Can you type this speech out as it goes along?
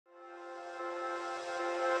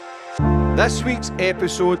This week's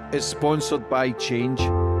episode is sponsored by Change.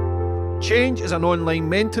 Change is an online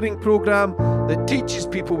mentoring program that teaches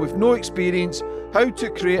people with no experience how to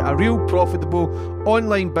create a real profitable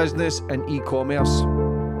online business in e-commerce.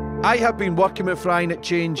 I have been working with Ryan at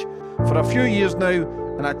Change for a few years now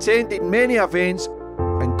and attended many events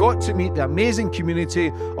and got to meet the amazing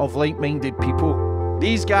community of like-minded people.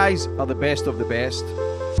 These guys are the best of the best.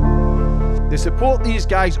 The support these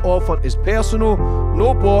guys offer is personal,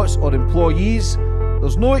 no bots or employees.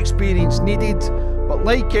 There's no experience needed, but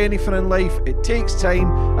like anything in life, it takes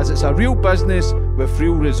time as it's a real business with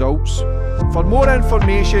real results. For more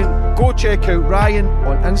information, go check out Ryan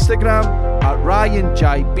on Instagram at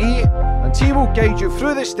RyanJB, and he will guide you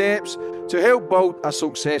through the steps to help build a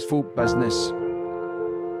successful business.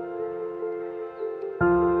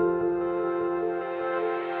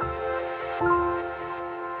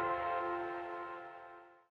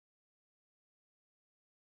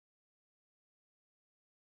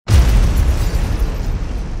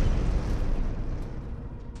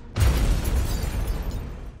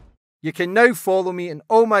 You can now follow me on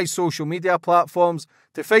all my social media platforms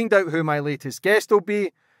to find out who my latest guest will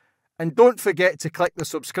be. And don't forget to click the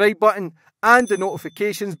subscribe button and the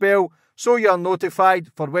notifications bell so you're notified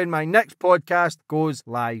for when my next podcast goes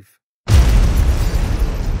live.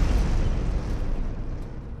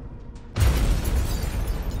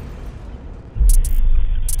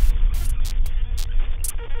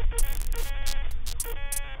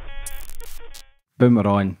 Boom, we're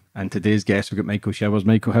on. And today's guest, we've got Michael Showers.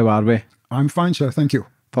 Michael, how are we? I'm fine, sir. Thank you.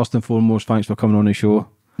 First and foremost, thanks for coming on the show.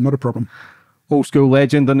 Not a problem. Old school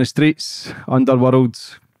legend on the streets,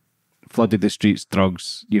 underworld, flooded the streets,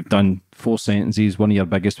 drugs. You've done 4 sentences. One of your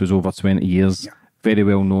biggest was over 20 years. Yeah. Very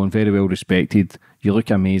well known, very well respected. You look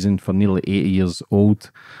amazing for nearly 80 years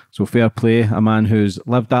old. So fair play, a man who's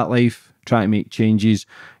lived that life, trying to make changes.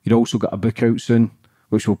 You've also got a book out soon,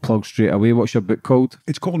 which we'll plug straight away. What's your book called?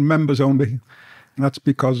 It's called Members Only. And that's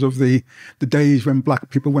because of the days when black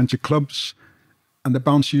people went to clubs and the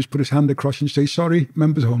bouncer used to put his hand across and say, sorry,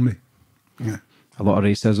 members only. Yeah. A lot of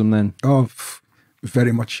racism then? Oh,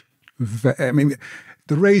 very much. I mean,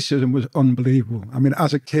 the racism was unbelievable. I mean,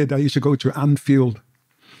 as a kid, I used to go to Anfield.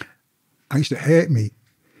 I used to hate me.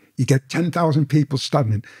 You get 10,000 people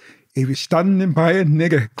standing. If you're standing by a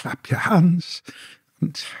nigger, clap your hands.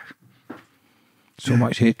 And, so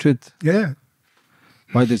much hatred. Yeah.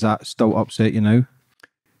 Why does that still upset you now?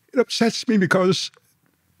 It upsets me because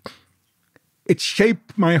it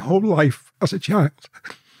shaped my whole life as a child.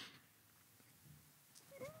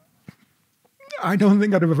 I don't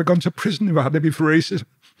think I'd have ever gone to prison if I had to be for racism.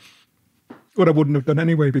 But I wouldn't have done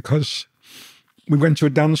anyway, because we went to a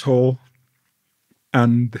dance hall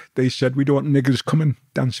and they said, we don't want niggers coming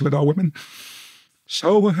dancing with our women.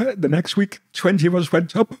 So the next week, 20 of us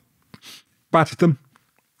went up, battered them.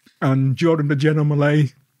 And during the general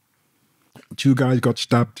melee, 2 guys got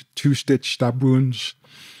stabbed, 2 stitch stab wounds.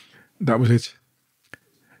 That was it.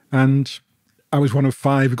 And I was one of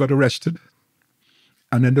 5 who got arrested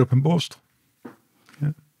and ended up in Borstal.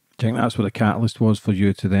 Yeah. Do you think that's what the catalyst was for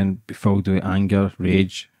you to then be filled with anger,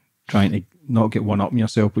 rage, trying to not get one up on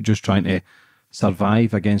yourself, but just trying to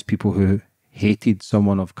survive against people who hated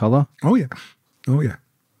someone of colour? Oh, yeah. Oh, yeah.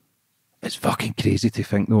 It's fucking crazy to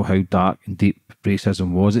think, though, how dark and deep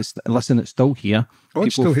racism was. It's still here. Oh,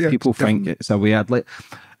 it's still here. People think it's a weird... Like,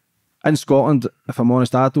 in Scotland, if I'm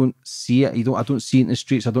honest, I don't see it. I don't see it in the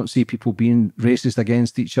streets. I don't see people being racist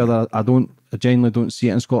against each other. I genuinely don't see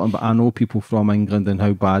it in Scotland, but I know people from England and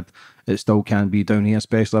how bad it still can be down here,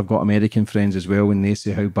 especially I've got American friends as well, and they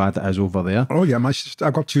say how bad it is over there. Oh, yeah.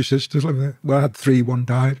 I've got 2 sisters live there. Well, I had 3, 1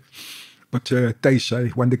 died. But they say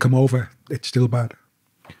when they come over, it's still bad.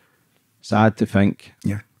 Sad to think.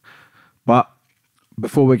 Yeah. But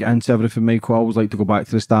before we get into everything, Michael, I always like to go back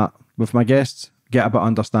to the start with my guests, get a bit of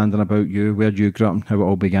understanding about you, where you grew up and how it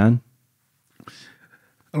all began.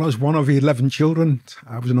 Well, I was one of 11 children.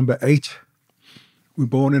 I was number 8. We were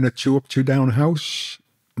born in a 2-up, 2-down house.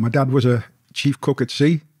 My dad was a chief cook at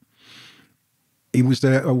sea. He was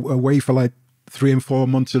there away for like 3 and 4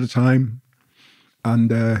 months at a time,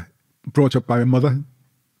 and brought up by a mother,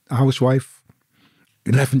 a housewife,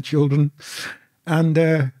 11 children,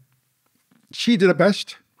 and she did her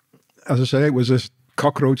best. As I say, it was a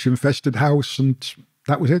cockroach-infested house, and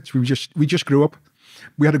that was it. We just grew up.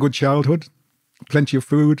 We had a good childhood, plenty of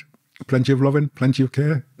food, plenty of loving, plenty of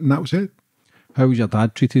care, and that was it. How was your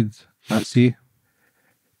dad treated at sea?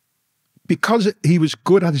 Because he was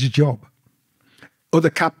good at his job, other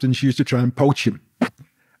captains used to try and poach him,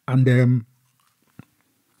 and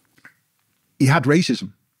he had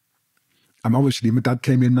racism. And obviously, my dad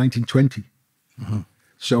came in 1920.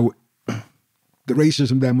 So The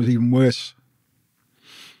racism then was even worse.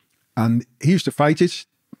 And he used to fight it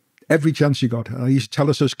every chance he got. And he used to tell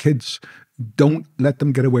us as kids, don't let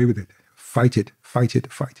them get away with it. Fight it, fight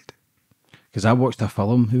it, fight it. Because I watched a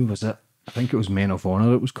film, who was it? I think it was Men of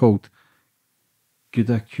Honor, it was called.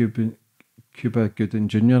 Cuba Gooding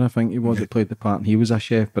Jr., I think he was, that played the part, and he was a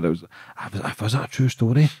chef, but was it a true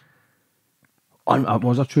story? It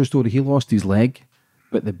was a true story. He lost his leg,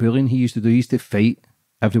 but the bullying he used to do, he used to fight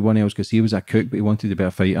everyone else because he was a cook, but he wanted to be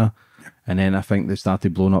a fighter. And then I think they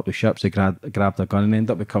started blowing up the ships. They grabbed a gun and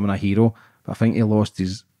ended up becoming a hero. But I think he lost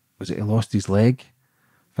his, he lost his leg?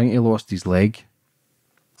 I think he lost his leg.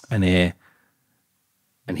 And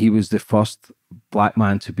he was the first black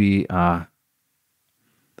man to be like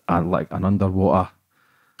an underwater.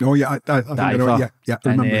 Oh yeah, I think I know. Yeah, I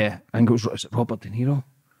remember. I think it was Robert De Niro.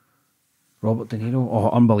 Robert De Niro. Oh,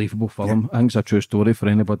 unbelievable film. I think it's a true story for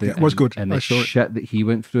anybody. Yeah, it was good. And the shit that he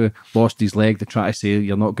went through, lost his leg, they try to say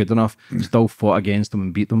you're not good enough, still fought against them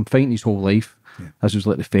and beat them, fighting his whole life. Yeah. This was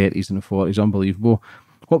like the 30s and the 40s, unbelievable.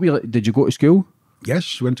 What were you like, did you go to school?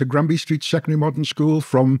 Yes, went to Granby Street Secondary Modern School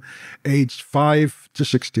from age 5 to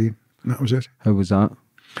 16. That was it. How was that?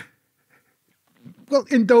 Well,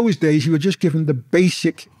 in those days, you were just given the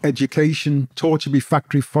basic education, taught to be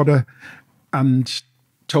factory fodder, and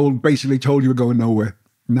basically told you were going nowhere.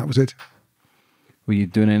 And that was it. Were you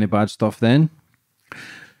doing any bad stuff then?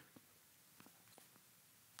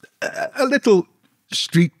 A little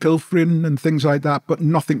street pilfering and things like that, but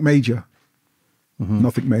nothing major.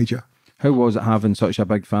 Nothing major. How was it having such a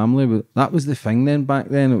big family? That was the thing then back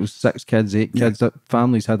then. It was 6 kids, 8 kids. That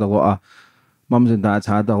families had a lot of, mums and dads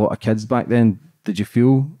had a lot of kids back then. Did you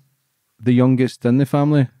feel the youngest in the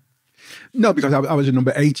family? No, because I was a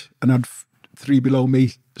number 8 and had 3 below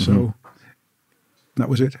me. So that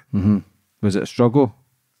was it. Was it a struggle?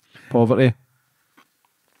 Poverty?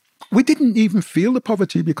 We didn't even feel the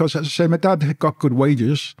poverty because, as I say, my dad had got good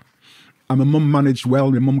wages and my mum managed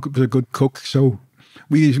well. My mum was a good cook. So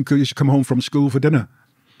we used to come home from school for dinner.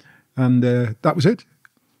 And that was it.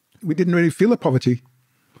 We didn't really feel the poverty.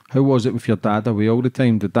 How was it with your dad away all the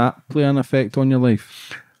time? Did that play an effect on your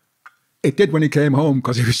life? It did when he came home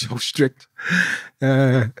because he was so strict.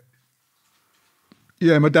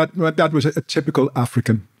 Yeah, my dad was a typical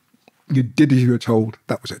African. You did as you were told.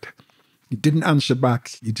 That was it. You didn't answer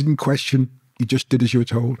back. You didn't question. You just did as you were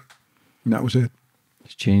told. And that was it.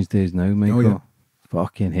 It's changed days now, Michael. Oh, yeah.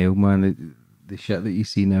 Fucking hell, man. The shit that you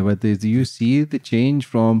see nowadays. Do you see the change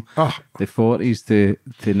from the 40s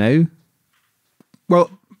to now? Well,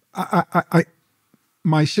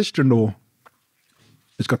 my sister-in-law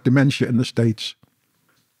has got dementia in the States.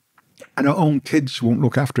 And her own kids won't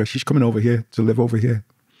look after her. She's coming over here to live over here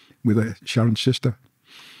with her Sharon's sister.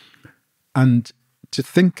 And to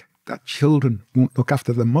think that children won't look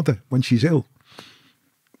after their mother when she's ill,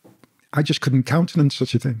 I just couldn't countenance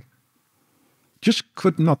such a thing. Just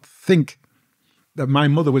could not think that my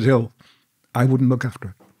mother was ill. I wouldn't look after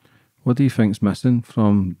her. What do you think's missing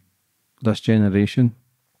from this generation?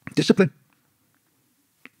 Discipline.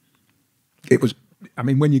 It was, I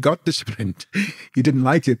mean, when you got disciplined, you didn't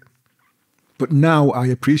like it. But now I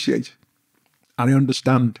appreciate and I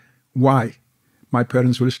understand why my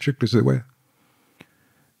parents were as strict as they were.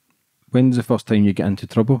 When's the first time you get into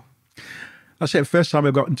trouble? I say the first time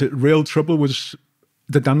I got into real trouble was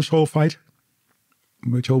the dance hall fight.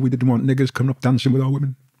 We were told we didn't want niggers coming up dancing with our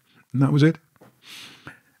women. And that was it.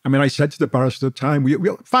 I mean, I said to the barrister at the time, we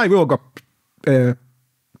all got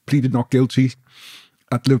pleaded not guilty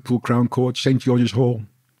at Liverpool Crown Court, St. George's Hall.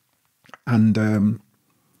 And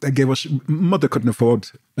they gave us, mother couldn't afford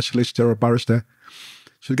a solicitor or a barrister.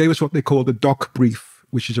 So they gave us what they called a doc brief,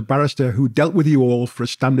 which is a barrister who dealt with you all for a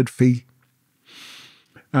standard fee.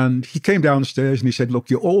 And he came downstairs and he said, look,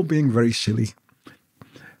 you're all being very silly.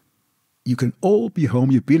 You can all be home.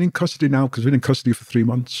 You've been in custody now because we've been in custody for 3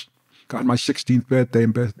 months. Got my 16th birthday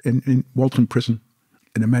in Walton Prison,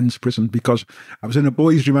 in a men's prison, because I was in a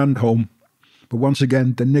boys' remand home. But once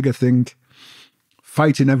again, the nigger thing,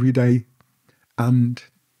 fighting every day, and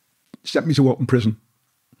sent me to Walton Prison.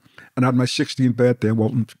 And I had my 16th birthday in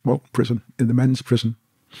Walton Prison, in the men's prison.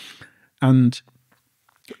 And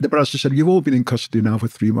the barrister said, you've all been in custody now for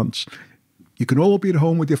 3 months. You can all be at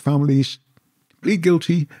home with your families, plead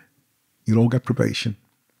guilty, you'll all get probation.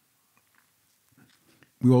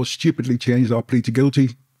 We all stupidly changed our plea to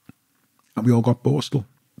guilty, and we all got postal,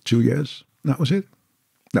 2 years. And that was it.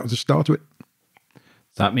 That was the start of it.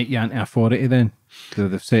 Does that make you anti-authority then? Do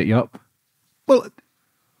they set you up? Well,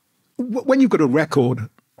 when you've got a record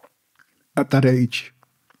at that age,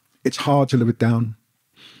 it's hard to live it down.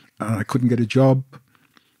 I couldn't get a job.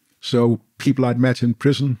 So people I'd met in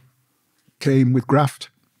prison, came with graft.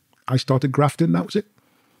 I started grafting, that was it.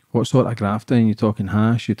 What sort of grafting? You talking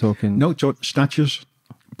hash? You talking No, snatches,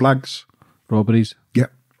 blags, robberies? yeah.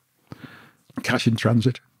 Cash in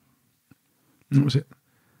transit. That was it.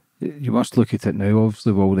 You must look at it now,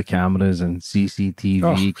 obviously, with all the cameras and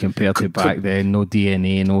CCTV compared to back then. No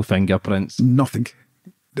DNA, no fingerprints. Nothing.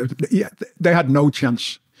 Yeah, they had no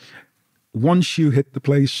chance. Once you hit the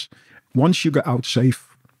place, once you got out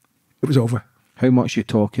safe, it was over. How much you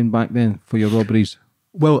talking back then for your robberies?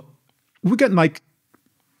 Well, we're getting like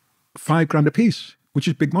 $5,000 a piece, which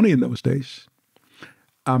is big money in those days.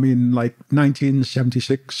 I mean, like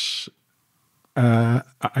 1976, I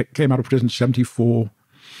came out of prison 74,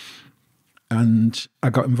 and I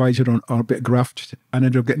got invited on a bit of graft and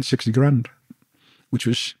ended up getting 60 grand, which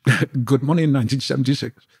was good money in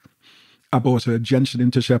 1976. I bought a Jensen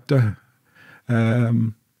Interceptor,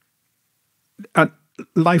 and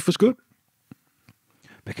life was good.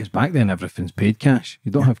 Because back then everything's paid cash.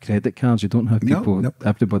 You don't have credit cards. You don't have people. No.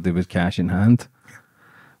 Everybody was cash in hand.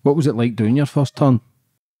 What was it like doing your first turn?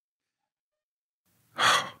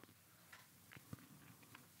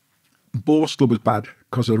 Borstal was bad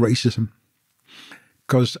because of racism.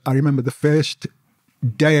 Because I remember the first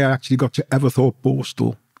day I actually got to Everthorpe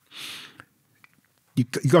Borstal. You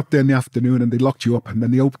got there in the afternoon and they locked you up, and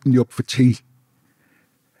then they opened you up for tea.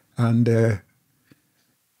 And I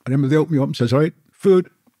remember they opened me up and says, "All right, food."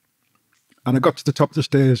 And I got to the top of the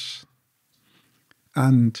stairs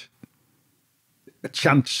and a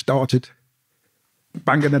chant started,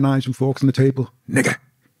 banging the knives and forks on the table. Nigger,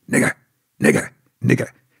 nigger, nigger, nigger.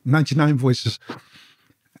 99 voices.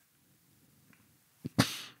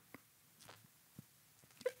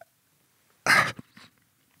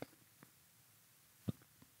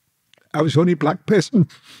 I was the only black person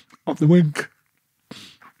on the wing.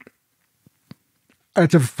 I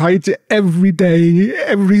had to fight it every day,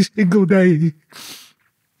 every single day.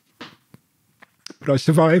 But I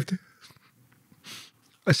survived.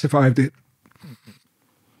 I survived it.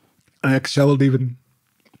 I excelled even.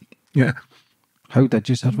 Yeah. How did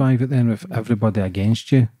you survive it then with everybody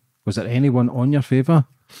against you? Was there anyone on your favour?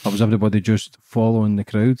 Or was everybody just following the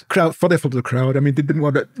crowd? For the crowd. I mean, they didn't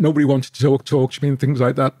want it. Nobody wanted to talk to me and things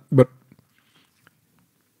like that. But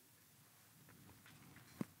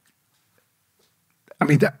I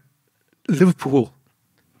mean, that Liverpool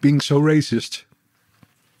being so racist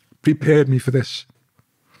prepared me for this.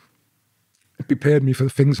 It prepared me for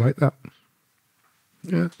things like that.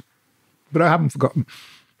 Yeah. But I haven't forgotten.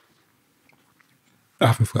 I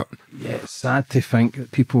haven't forgotten. Yeah, it's sad to think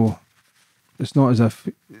that people, it's not as if,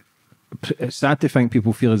 it's sad to think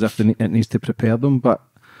people feel as if it needs to prepare them, but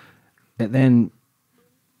then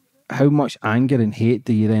how much anger and hate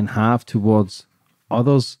do you then have towards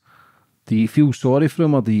others? Do you feel sorry for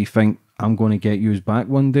them, or do you think, I'm going to get you back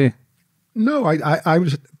one day? No, I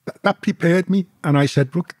was, that prepared me, and I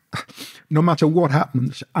said, look, no matter what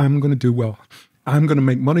happens, I'm going to do well. I'm going to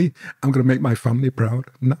make money. I'm going to make my family proud.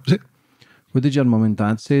 And that was it. What did your mum and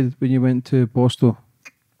dad say when you went to Boston?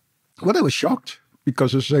 Well, they were shocked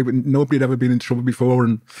because, as I say, nobody had ever been in trouble before,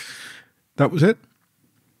 and that was it.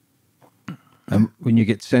 When you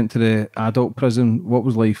get sent to the adult prison, what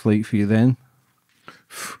was life like for you then?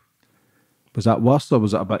 Was that worse or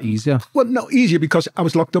was it a bit easier? Well, no, easier because I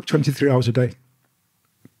was locked up 23 hours a day.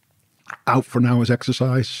 Out for an hour's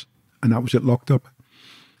exercise, and that was it, locked up.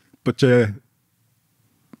 But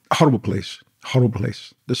horrible place. Horrible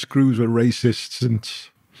place. The screws were racists, and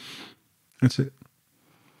that's it.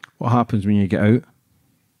 What happens when you get out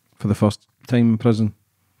for the first time in prison?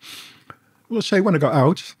 Well, say when I got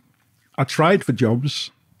out, I tried for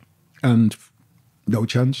jobs and no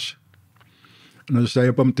chance. And as I say,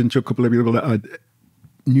 I bumped into a couple of people that I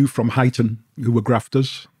knew from Highton who were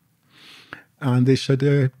grafters. And they said,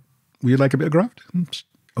 would you like a bit of graft?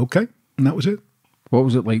 Okay. And that was it. What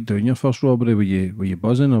was it like doing your first robbery? Were you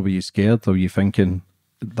buzzing, or were you scared, or were you thinking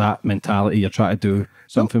that mentality, you're trying to do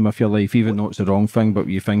something with your life, even though it's the wrong thing, but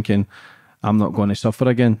were you thinking, I'm not going to suffer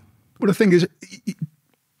again? Well, the thing is,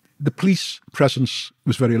 the police presence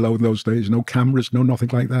was very low in those days. No cameras, no nothing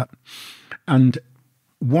like that. And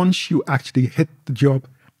once you actually hit the job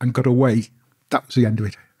and got away, that was the end of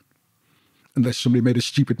it. Unless somebody made a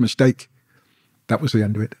stupid mistake, that was the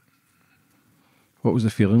end of it. What was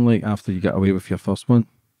the feeling like after you got away with your first one?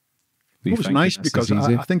 It was nice because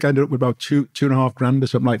I think I ended up with about $2,500 or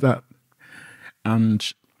something like that.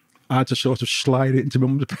 And I had to sort of slide it into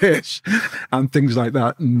mum's purse and things like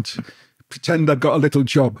that, and pretend I'd got a little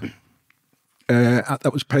job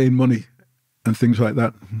that was paying money and things like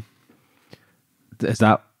that. Is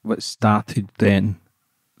that what started then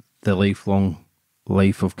the lifelong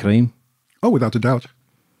life of crime? Oh, without a doubt.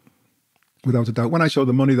 without a doubt. When I saw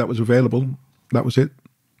the money that was available, that was it.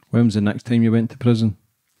 When was the next time you went to prison?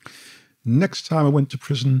 Next time I went to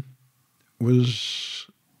prison was,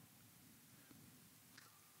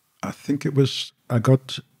 I think it was, I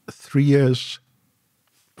got 3 years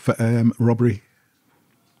for robbery.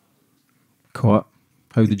 Caught?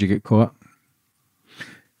 How did you get caught?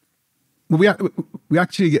 Well, we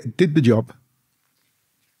actually did the job.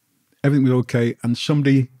 Everything was okay, and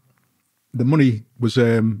somebody, the money was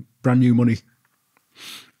brand new money,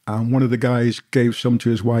 and one of the guys gave some to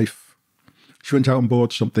his wife. She went out and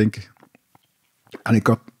bought something, and it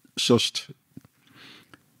got sussed,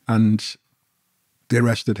 and they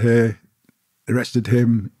arrested her, arrested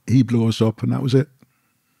him, he blew us up, and that was it.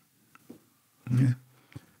 Yeah.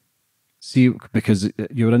 See, because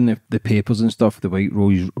you were in the papers and stuff, the white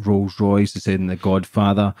Rolls Royce, they said in The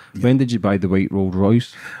Godfather. Yeah. When did you buy the white Rolls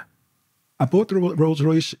Royce? I bought the Rolls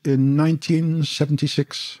Royce in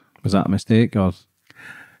 1976. Was that a mistake, or?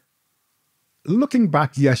 Looking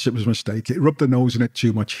back, yes, it was a mistake. It rubbed their nose in it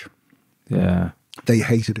too much. Yeah. They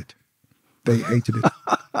hated it. They hated it.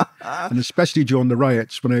 And especially during the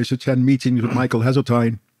riots, when I used to attend meetings with Michael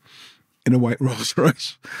Heseltine in a white Rolls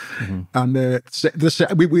Royce. Mm-hmm. And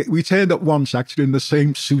we turned up once, actually, in the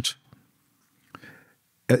same suit.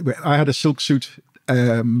 I had a silk suit,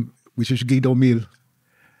 which was Guy d'Aumil,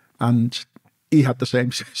 and he had the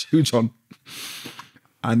same suit on.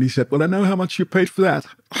 And he said, well, I know how much you paid for that.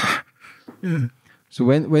 Yeah. So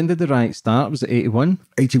when did the riot start? Was it 81?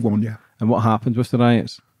 81, yeah. And what happened with the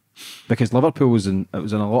riots? Because Liverpool was in a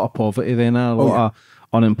lot of poverty then, a lot of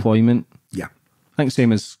unemployment. Yeah. I think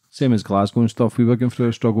same as Glasgow and stuff. We were going through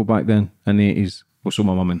a struggle back then in the 80s. Well, so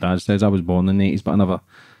my mum and dad says I was born in the 80s, but I never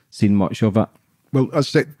seen much of it. Well, as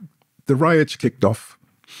I said, the riots kicked off,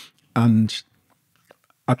 and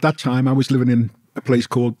at that time I was living in a place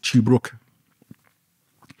called Chewbrook.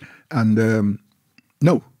 And I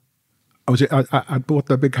bought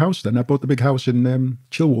the big house then. I bought the big house in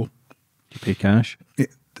Chilwell. Did you pay cash?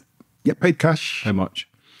 Yeah, paid cash. How much?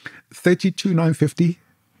 32,950.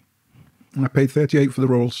 And I paid 38 for the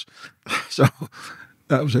rolls. So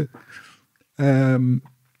that was it.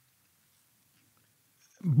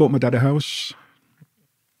 Bought my dad a house.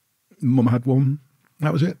 Mum had one.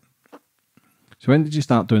 That was it. So when did you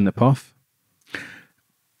start doing the puff?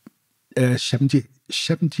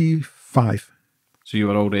 75. So you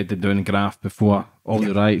were already doing graft before all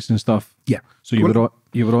the riots and stuff? Yeah. So you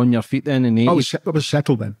were on your feet then in the 80s? I was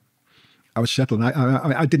settled then. I was settled.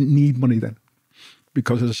 I didn't need money then.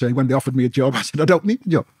 Because, as I say, when they offered me a job, I said, I don't need a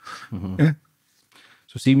job. Mm-hmm. Yeah.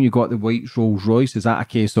 So see, when you got the white Rolls Royce, is that a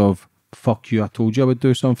case of, fuck you, I told you I would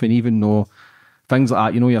do something, even though things like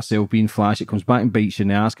that, you know yourself being flash, it comes back and bites you in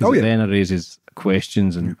the ass, because then it raises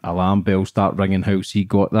questions and alarm bells start ringing, how's he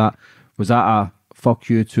got that? Was that a fuck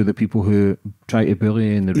you to the people who try to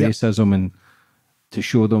bully and the racism, and to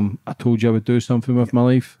show them, I told you I would do something with my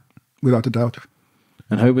life? Without a doubt.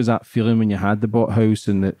 And how was that feeling when you had the bought house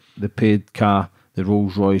and the paid car, the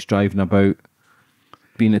Rolls Royce, driving about,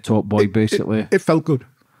 being a top boy, basically? It felt good.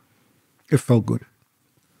 It felt good.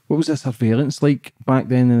 What was the surveillance like back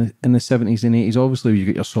then in the 70s and 80s? Obviously, you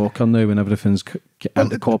got your soccer now and everything's, and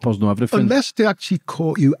the coppers know everything. Unless they actually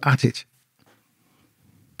caught you at it,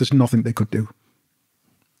 there's nothing they could do.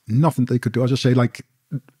 Nothing they could do. As I say, like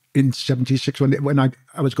in 76, when I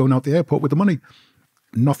was going out the airport with the money,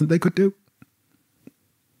 nothing they could do.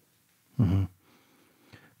 Mm-hmm.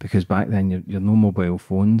 Because back then, you're no mobile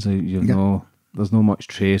phones. There's no much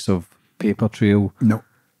trace of paper trail. No.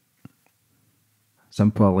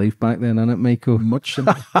 Simpler life back then, innit, Michael? Much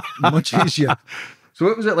simpler. Much easier. So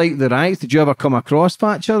what was it like, the riots? Did you ever come across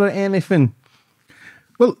Thatcher or anything?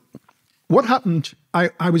 Well, what happened,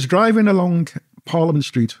 I was driving along Parliament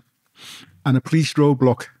Street and a police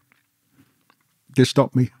roadblock, they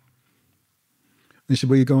stopped me. They said,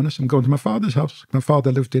 where are you going? I said, I'm going to my father's house. My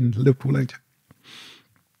father lived in Liverpool 8.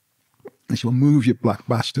 They said, well, move, you black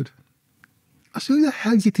bastard. I said, who the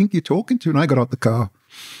hell do you think you're talking to? And I got out the car.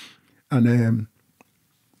 And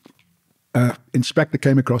inspector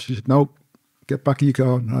came across. He said, no, get back in your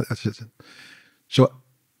car. And I said, so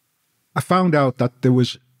I found out that there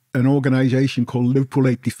was an organisation called Liverpool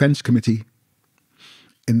 8 Defence Committee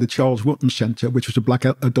in the Charles Wotton Centre, which was a black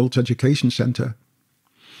adult education centre.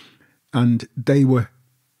 And they were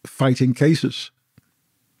fighting cases.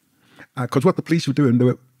 Because what the police were doing, they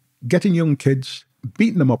were getting young kids,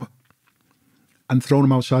 beating them up, and throwing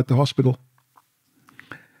them outside the hospital.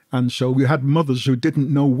 And so we had mothers who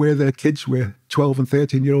didn't know where their kids were. 12 and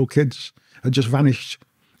 13-year-old kids had just vanished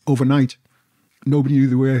overnight. Nobody knew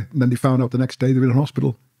they were. And then they found out the next day they were in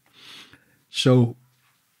hospital. So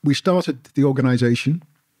we started the organisation,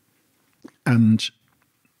 And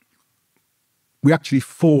we actually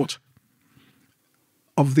fought.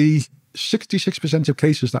 Of the 66% of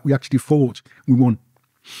cases that we actually fought, we won.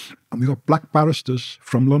 And we got black barristers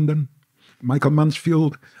from London, Michael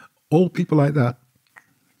Mansfield, all people like that,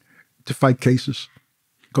 to fight cases.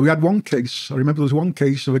 Because we had one case, I remember there was one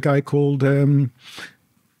case of a guy called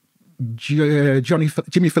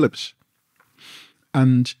Jimmy Phillips.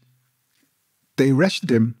 And they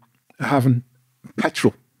arrested him having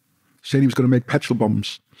petrol, saying he was going to make petrol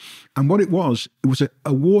bombs. And what it was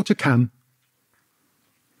a water can,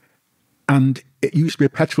 and it used to be a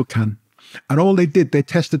petrol can. And all they did, they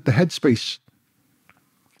tested the headspace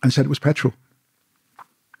and said it was petrol.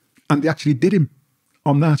 And they actually did him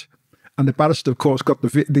on that. And the barrister, of course, got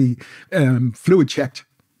the fluid checked.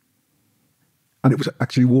 And it was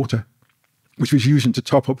actually water, which was using to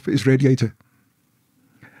top up his radiator.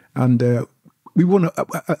 And we won,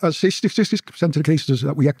 66% of the cases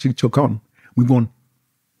that we actually took on, we won.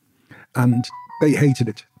 And they hated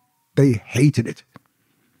it. They hated it.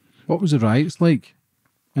 What was the riots like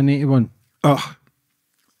in 81? Oh,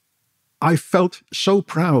 I felt so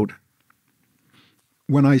proud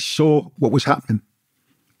when I saw what was happening,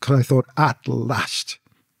 because I thought, at last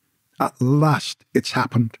it's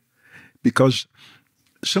happened. Because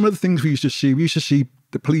some of the things we used to see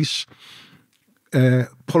the police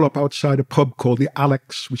pull up outside a pub called the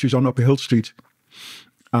Alex, which was on Upper Hill Street.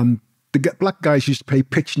 And the black guys used to play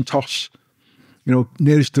pitch and toss,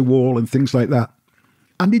 nearest the wall and things like that.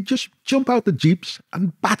 And he'd just jump out the jeeps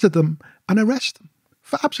and batter them and arrest them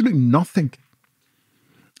for absolutely nothing.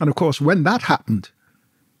 And of course, when that happened,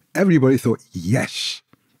 everybody thought, yes.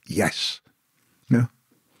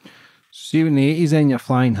 See, in the 80s then, you're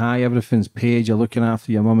flying high, everything's paid, you're looking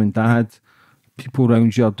after your mum and dad, people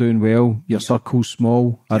around you are doing well, your circle's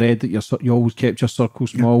small. I read that you always kept your circle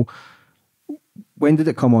small. Yeah. When did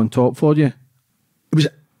it come on top for you? It was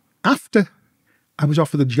after I was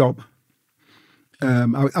offered the job.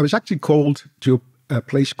 I was actually called to a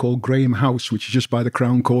place called Graham House, which is just by the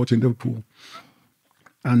Crown Court in Liverpool.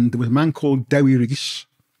 And there was a man called Dewi Rees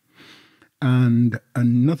and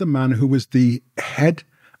another man who was the head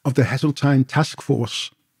of the Heseltine Task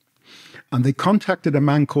Force. And they contacted a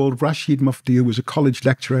man called Rashid Mufti, who was a college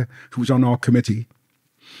lecturer who was on our committee.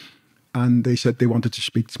 And they said they wanted to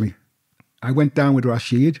speak to me. I went down with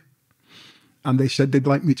Rashid, and they said they'd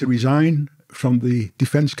like me to resign from the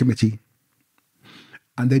Defence Committee,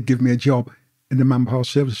 and they'd give me a job in the Manpower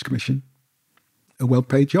Services Commission, a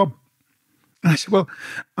well-paid job. And I said, well,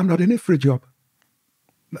 I'm not in it for a job.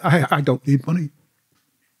 I don't need money.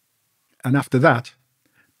 And after that,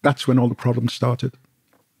 that's when all the problems started.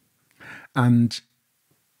 And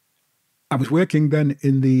I was working then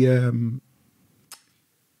in the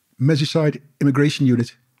Merseyside Immigration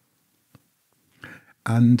Unit.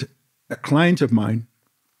 And a client of mine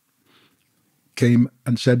came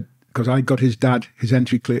and said, because I got his dad, his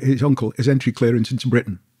uncle, his entry clearance into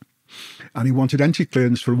Britain. And he wanted entry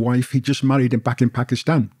clearance for a wife he just married him back in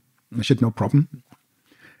Pakistan. And I said, no problem.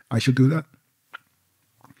 I shall do that.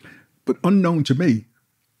 But unknown to me,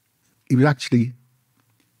 he was actually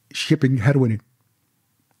shipping heroin in.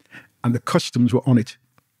 And the customs were on it.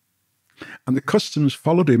 And the customs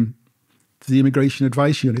followed him to the Immigration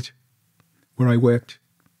Advice Unit, where I worked.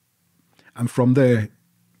 And from there,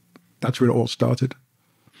 that's where it all started.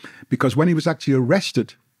 Because when he was actually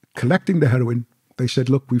arrested, collecting the heroin, they said,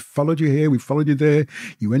 look, we've followed you here, we've followed you there.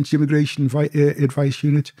 You went to the Immigration Advice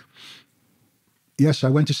Unit. Yes, I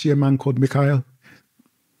went to see a man called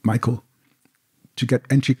Michael, to get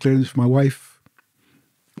entry clearance for my wife.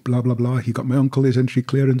 Blah, blah, blah. He got my uncle his entry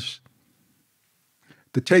clearance.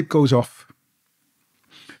 The tape goes off.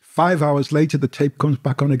 5 hours later, the tape comes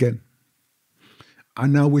back on again. I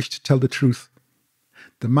now wish to tell the truth.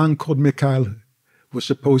 The man called Mikhail I was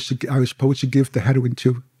supposed to give the heroin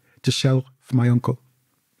to sell for my uncle.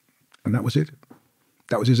 And that was it.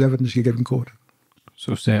 That was his evidence he gave in court.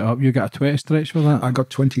 So set up, you got a 20 stretch for that? I got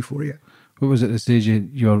 24, yeah. What was it that says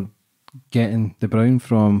you're getting the brown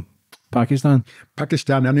from Pakistan?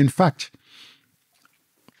 Pakistan, and in fact,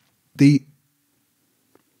 the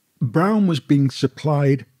brown was being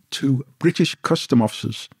supplied to British custom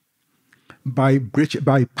officers by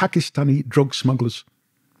Pakistani drug smugglers.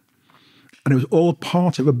 And it was all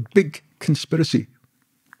part of a big conspiracy.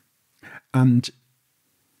 And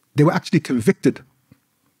they were actually convicted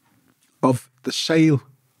of the sale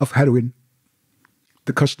of heroin,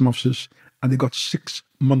 the custom officers, and they got 6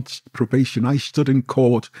 months probation. I stood in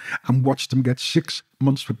court and watched them get 6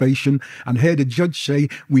 months probation and heard a judge say,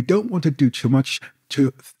 we don't want to do too much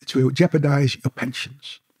to jeopardize your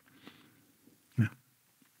pensions. Yeah.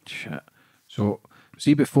 Shit. So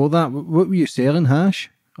See, before that, what were you selling? Hash?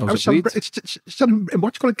 Or I was was it weed? it's selling,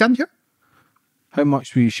 what's called a ganja? How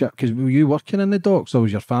much were you shipping? Because were you working in the docks, or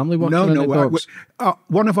was your family working in the docks?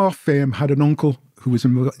 One of our firm had an uncle who was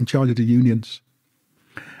in charge of the unions,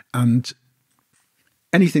 and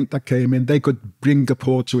anything that came in, they could bring the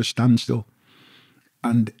port to a standstill,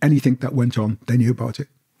 and anything that went on, they knew about it,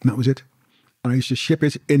 and that was it. And I used to ship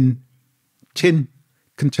it in tin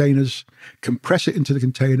containers, compress it into the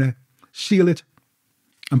container, seal it,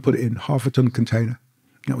 and put it in half-a-ton container.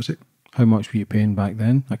 That was it. How much were you paying back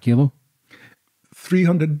then, a kilo?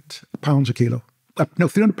 £300 a kilo. No,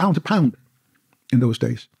 £300 a pound in those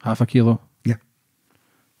days. Half a kilo? Yeah.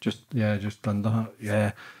 Just under that.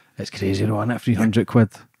 Yeah. It's crazy though, isn't it? 300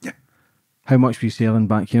 quid. Yeah. How much were you selling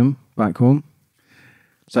back home?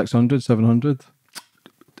 600, 700?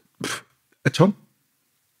 A ton.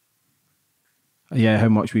 Yeah, how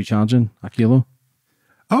much were you charging a kilo?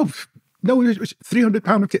 Oh, no, it was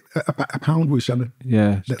 £300 a pound we were selling.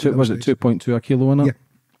 Yeah. Was it 2.2 a kilo in it? Yeah.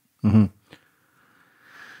 Mm-hmm.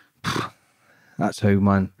 That's how,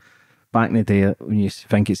 man. Back in the day, when you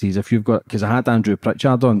think it's easy, if you've got, because I had Andrew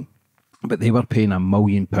Pritchard on, but they were paying £1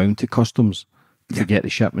 million to customs to get the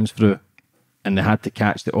shipments through, and they had to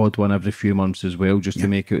catch the odd one every few months as well, just to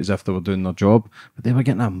make it as if they were doing their job. But they were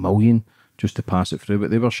getting £1 million just to pass it through.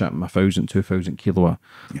 But they were shipping 1,000, 2,000 kilo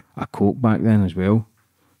of coke back then as well.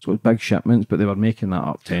 So it was big shipments, but they were making that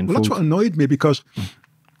up tenfold. Well, that's what annoyed me, because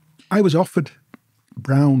I was offered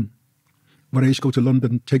brown when I used to go to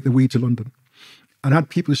London, take the weed to London, and I had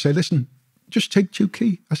people say, listen, just take 2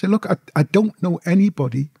 key. I said, look, I don't know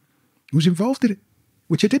anybody who's involved in it,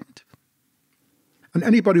 which I didn't. And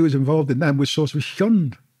anybody who was involved in them was sort of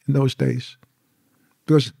shunned in those days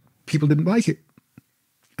because people didn't like it,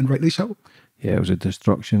 and rightly so. Yeah, it was a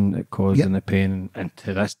destruction it caused and the pain, and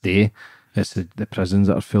to this day, it's the prisons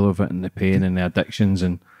that are full of it, and the pain and the addictions.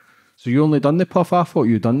 And so you only done the puff? I thought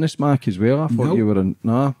you done the smack as well. I thought you were in...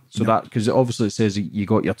 Nah. So that, because obviously it says you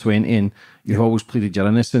got your 20 and you've always pleaded your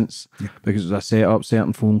innocence because it was a set up,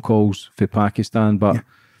 certain phone calls for Pakistan. But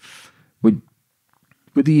what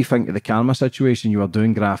do you think of the karma situation? You were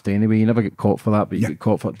doing graft anyway. You never get caught for that, but you get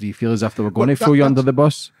caught for it. Do you feel as if they were going to throw you under the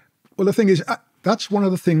bus? Well, the thing is, that's one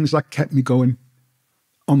of the things that kept me going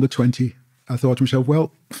on the 20. I thought to myself,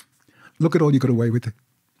 well, look at all you got away with it.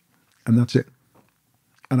 And that's it.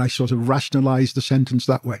 And I sort of rationalised the sentence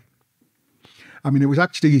that way. I mean, it was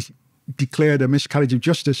actually declared a miscarriage of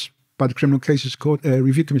justice by the Criminal Cases Court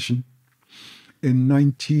Review Commission in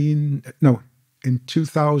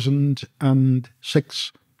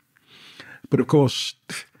 2006. But of course,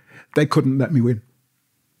 they couldn't let me win.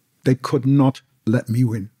 They could not let me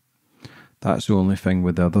win. That's the only thing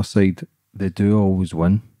with the other side. They do always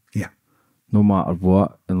win. Yeah. No matter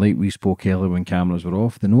what. And like we spoke earlier when cameras were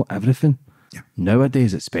off, they know everything. Yeah.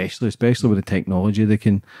 Nowadays, especially with the technology, they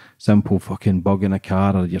can simple fucking bug in a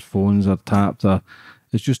car, or your phones are tapped, or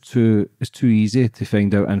it's too easy to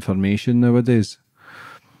find out information nowadays.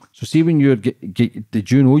 So see, when you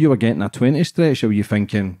did you know you were getting a 20 stretch, or were you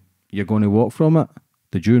thinking you're going to walk from it?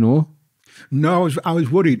 Did you know? No, I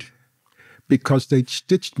was worried because they'd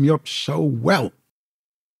stitched me up so well.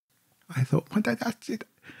 I thought, that's it.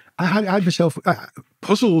 I had myself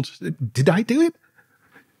puzzled. Did I do it?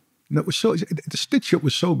 And it was the stitch up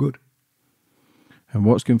was so good. And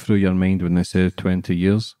what's going through your mind when they say 20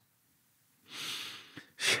 years?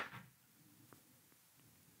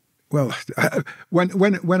 Well,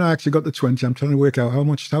 when I actually got the 20, I'm trying to work out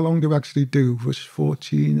how long do I actually do? It was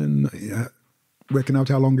 14 and working out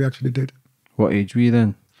how long we actually did. What age were you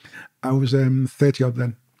then? I was 30 odd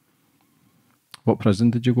then. What prison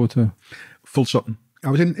did you go to? Full Sutton.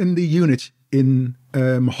 I was in the unit in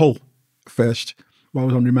Hull first while I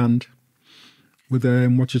was on remand with,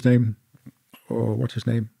 what's his name?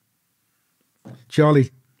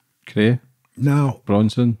 Charlie. Cray? No.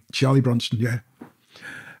 Bronson? Charlie Bronson, yeah.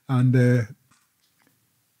 And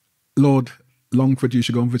Lord Longford used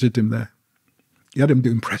to go and visit him there. He had him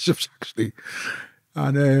doing press-ups, actually.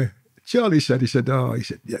 And Charlie said,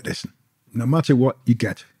 yeah, listen, no matter what you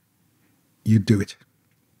get, you do it.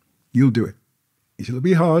 You'll do it. He said, it'll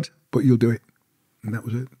be hard, but you'll do it. And that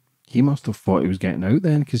was it. He must have thought he was getting out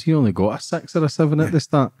then, because he only got a 6 or a 7 at the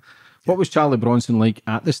start. What was Charlie Bronson like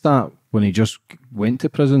at the start when he just went to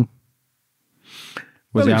prison?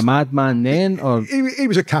 Was he a madman then? Or he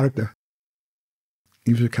was a character.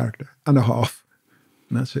 He was a character and a half.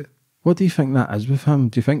 And that's it. What do you think that is with him?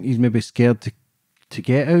 Do you think he's maybe scared to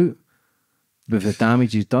get out with the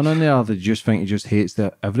damage he's done in there? Or do you just think he just hates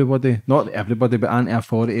everybody? Not everybody, but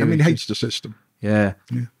anti-authority. I mean, he hates the system. Yeah.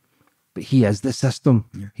 But he is the system.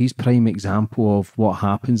 Yeah. He's prime example of what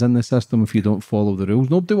happens in the system if you don't follow the rules.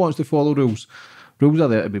 Nobody wants to follow rules. Rules are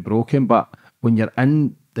there to be broken, but when you're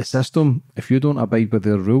in the system, if you don't abide with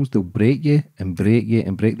their rules, they'll break you and break you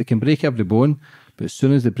and break. They can break every bone, but as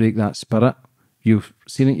soon as they break that spirit, you've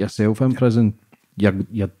seen it yourself in prison. You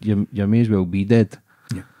may as well be dead.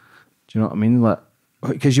 Yeah. Do you know what I mean? Like,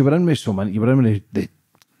 because you were in with so many. You were in with the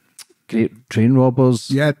great train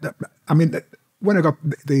robbers. Yeah, I mean, when I got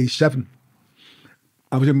the 7,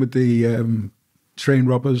 I was in with the train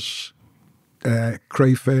robbers,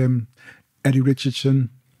 Crayfirm, Eddie Richardson.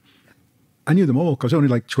 I knew them all because I was only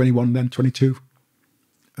like 21 then, 22.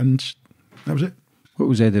 And that was it. What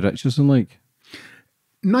was Eddie Richardson like?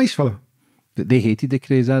 Nice fella. They hated the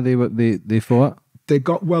craze, they fought. They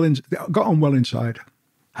got on well inside.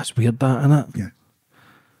 That's weird, that, isn't it? Yeah.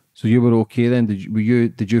 So you were okay then?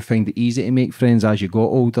 Did you find it easy to make friends as you got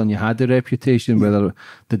older and you had the reputation? Whether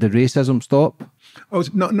did the racism stop? Oh,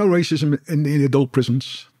 no racism in the adult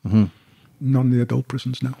prisons. Mm-hmm. None in the adult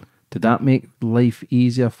prisons now. Did that make life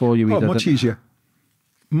easier for you? Oh, much easier.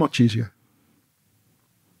 Much easier.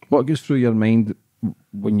 What goes through your mind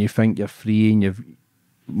when you think you're free and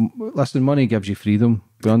listen, money gives you freedom.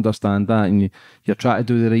 We understand that, and you're trying to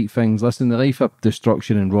do the right things. Listen, the life of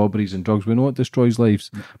destruction and robberies and drugs, we know it destroys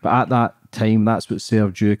lives. Yeah. But at that time, that's what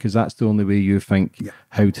served you, because that's the only way you think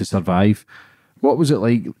how to survive. What was it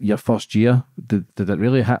like your first year? Did it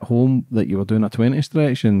really hit home that you were doing a 20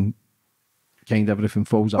 stretch and kind of everything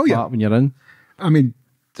falls apart when you're in? I mean,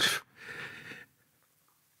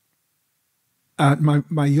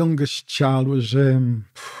 my youngest child was, she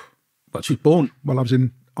was born while I was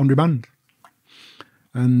on remand.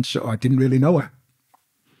 And so I didn't really know her.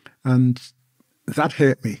 And that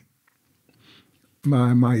hurt me.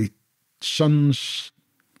 My sons,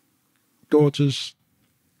 daughters,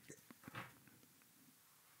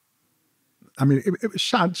 I mean, it was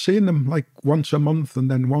sad seeing them like once a month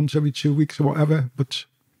and then once every 2 weeks or whatever, but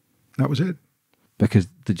that was it. Because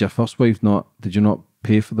did your first wife did you not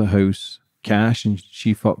pay for the house cash and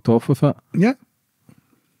she fucked off with it? Yeah.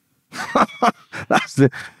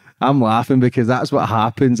 I'm laughing because that's what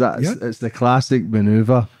happens. It's the classic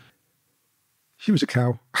manoeuvre. She was a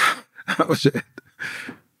cow. That was it.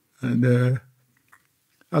 And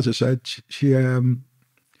as I said, she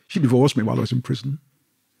divorced me while I was in prison.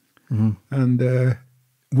 Mm-hmm. And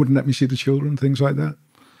wouldn't let me see the children, things like that.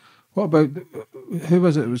 What about, who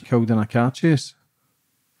was it that was killed in a car chase?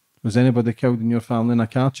 Was anybody killed in your family in a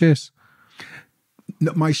car chase?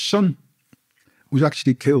 No, my son was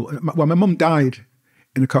actually killed. Well, my mum died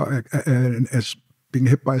in a car, as being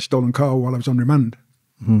hit by a stolen car while I was on remand.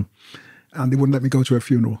 Mm-hmm. And they wouldn't let me go to her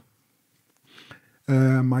funeral.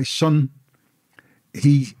 My son,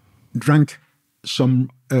 he drank some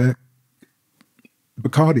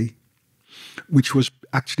Bacardi, which was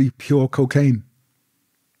actually pure cocaine.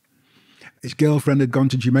 His girlfriend had gone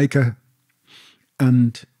to Jamaica,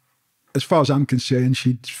 and as far as I'm concerned,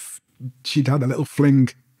 she'd had a little fling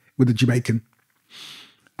with a Jamaican,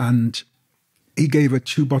 and he gave her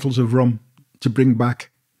 2 bottles of rum to bring back,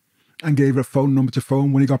 and gave her a phone number to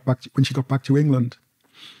phone when she got back to England.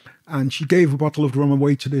 And she gave a bottle of rum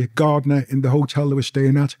away to the gardener in the hotel they were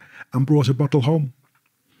staying at, and brought a bottle home,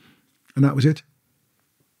 and that was it.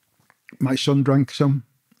 My son drank some.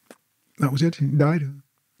 That was it. He died.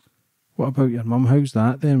 What about your mum? How's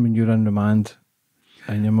that then when you're in remand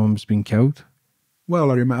and your mum's been killed?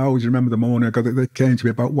 Well, I always remember the morning. They came to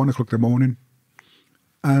me about 1 o'clock in the morning,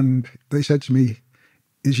 and they said to me,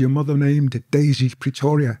 "Is your mother named Daisy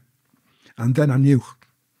Pretoria?" And then I knew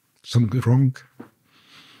something was wrong.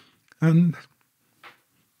 And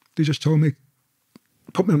they just told me,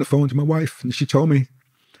 put me on the phone to my wife, and she told me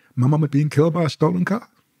my mum had been killed by a stolen car.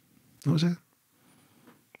 That was it.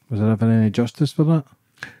 Was there ever any justice for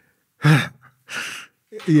that?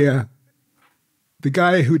 Yeah. The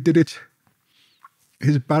guy who did it,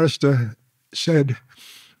 his barrister said,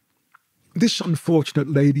 "This unfortunate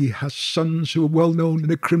lady has sons who are well known in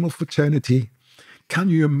the criminal fraternity. Can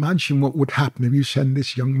you imagine what would happen if you send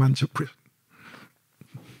this young man to prison?"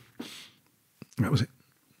 That was it.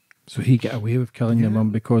 So he got away with killing your mum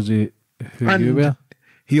because of who you were?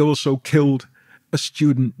 He also killed a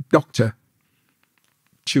student doctor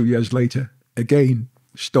 2 years later. Again,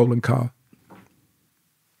 stolen car.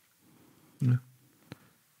 Yeah.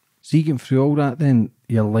 So you get through all that then,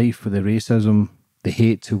 your life with the racism, the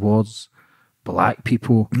hate towards black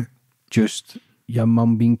people, just your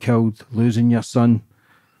mum being killed, losing your son.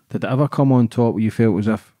 Did it ever come on top where you felt as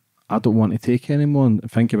if, I don't want to take it anymore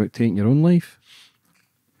and think about taking your own life?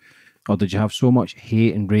 Or did you have so much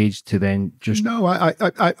hate and rage to then just... No,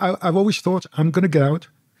 I've always thought, I'm going to get out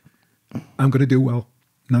I'm going to do well.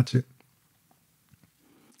 And that's it.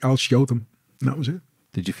 I'll show them. And that was it.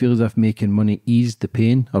 Did you feel as if making money eased the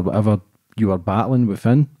pain or whatever you were battling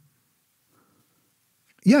within?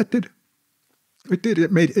 Yeah, it did. It did.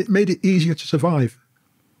 It made it easier to survive.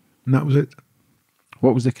 And that was it.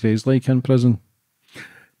 What was the craze like in prison?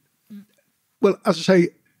 Well, as I say,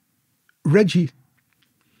 Reggie,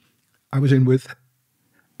 I was in with,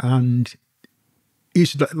 and he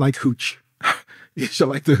used to like hooch. He used to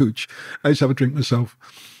like the hooch. I used to have a drink myself.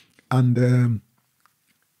 And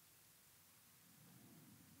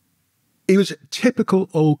he was a typical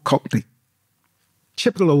old Cockney.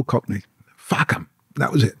 Typical old Cockney. Fuck him.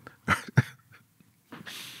 That was it.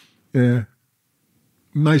 Yeah.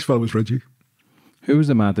 Nice fellow was Reggie. Who was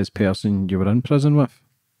the maddest person you were in prison with?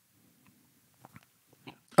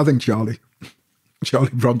 I think Charlie. Charlie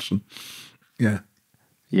Bronson. Yeah.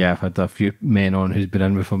 Yeah, I've had a few men on who's been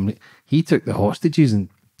in with him. He took the hostages and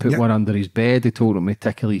put one under his bed. He told him to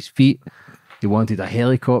tickle his feet. He wanted a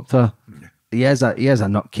helicopter. He is a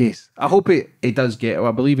nutcase. I hope he does get it.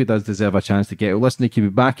 I believe he does deserve a chance to get it. Listen, he could be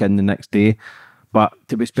back in the next day. But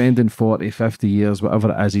to be spending 40, 50 years,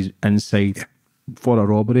 whatever it is, he's inside for a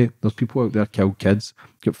robbery. There's people out there killed kids,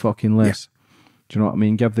 get fucking less. Do you know what I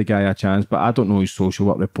mean? Give the guy a chance. But I don't know his social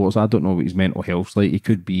work reports. I don't know what his mental health's like. It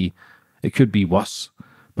could be worse.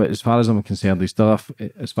 But as far as I'm concerned, as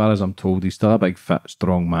far as I'm told, he's still a big, fit,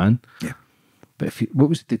 strong man. Yeah. But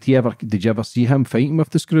did you ever see him fighting with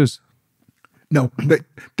the screws? No,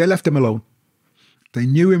 they left him alone. They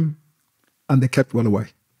knew him and they kept well away.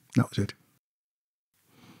 That was it.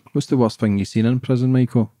 What's the worst thing you've seen in prison,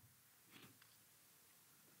 Michael?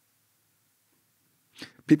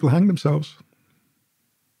 People hang themselves.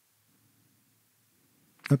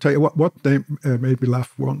 I'll tell you what they made me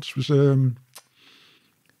laugh once was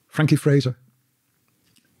Frankie Fraser.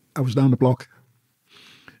 I was down the block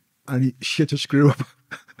and he shit a screw up.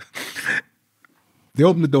 They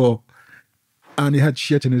opened the door and he had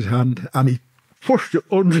shit in his hand and he pushed it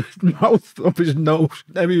under his mouth, up his nose,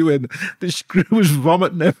 everywhere. The screw was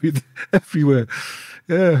vomiting everywhere.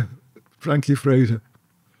 Yeah, Frankie Fraser.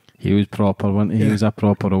 He was proper, wasn't he? Yeah. He was a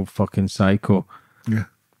proper old fucking psycho. Yeah.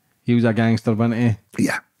 He was a gangster, wasn't he?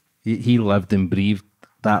 Yeah. He lived and breathed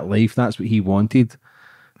that life. That's what he wanted.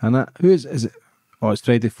 And who is it? Oh, it's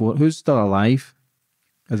Freddie Foreman. Who's still alive?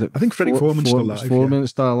 Is it? I think Freddie Foreman's still alive. Foreman's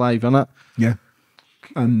still alive, isn't it? Yeah.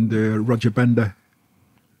 And Roger Bender.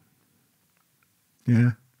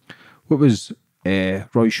 Yeah. What was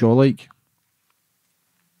Roy Shaw like?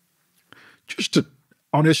 Just an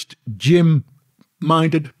honest,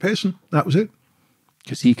 gym-minded person. That was it.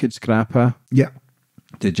 Because he could scrap her. Yeah.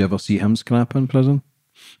 Did you ever see him scrap in prison?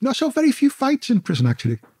 No, I saw very few fights in prison,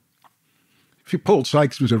 actually. Paul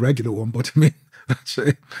Sykes was a regular one, but I mean, that's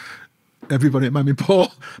it. Everybody, I mean,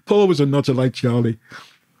 Paul was a nutter like Charlie.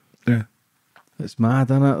 Yeah. It's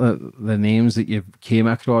mad, isn't it? The names that you came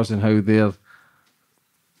across and how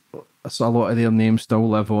a lot of their names still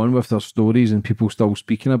live on with their stories and people still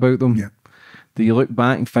speaking about them. Yeah. Do you look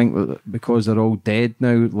back and think that because they're all dead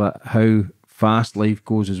now, like how fast life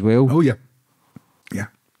goes as well? Oh, yeah. Yeah.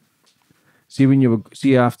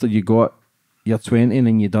 See, after you got your 20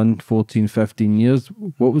 and you done 14, 15 years,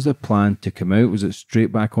 what was the plan to come out? Was it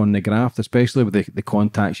straight back on the graft, especially with the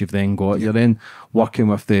contacts you've then got? Yeah. You're then working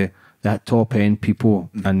with that top end people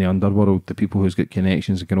in the underworld, the people who's got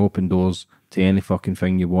connections that can open doors to any fucking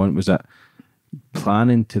thing you want. Was it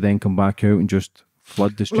planning to then come back out and just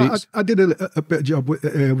flood the streets? Well, I did a bit of job with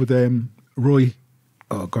Roy.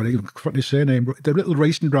 Oh God, I forgot his surname. The little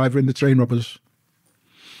racing driver in the Train Robbers.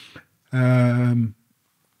 Can't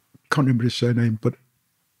remember his surname, but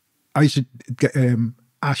I used to get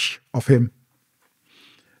ash off him,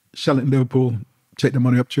 sell it in Liverpool, take the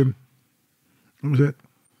money up to him. That was it.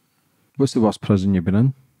 What's the worst prison you've been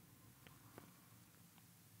in?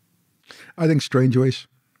 I think Strangeways.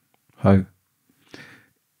 How?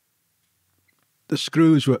 The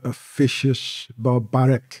screws were officious,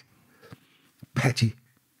 barbaric, petty.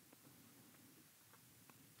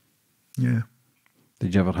 Yeah.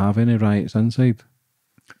 Did you ever have any riots inside?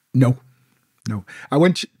 No. I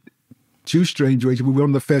went to Strangeways. We were one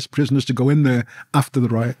of the first prisoners to go in there after the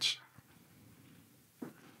riots.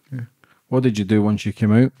 Yeah. What did you do once you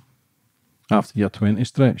came out? After your 20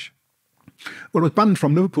 stretch? Well, I was banned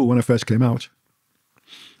from Liverpool when I first came out.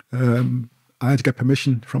 I had to get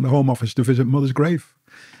permission from the Home Office to visit mother's grave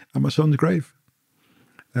and my son's grave.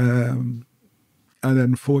 And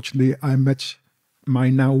then, fortunately, I met my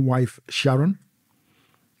now wife, Sharon,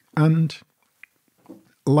 and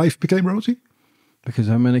life became rosy. Because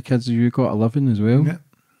how many kids have you got? 11 as well? Yeah.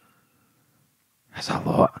 That's a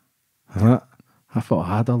lot. I thought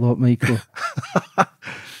I had a lot, Michael.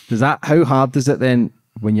 How hard is it then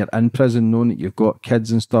when you're in prison, knowing that you've got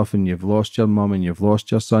kids and stuff and you've lost your mum and you've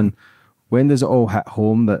lost your son? When does it all hit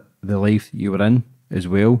home that the life that you were in as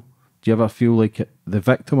well? Do you ever feel like the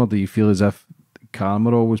victim, or do you feel as if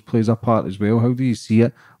karma always plays a part as well? How do you see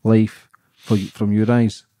it, life, from your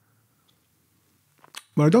eyes?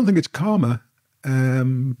 Well, I don't think it's karma,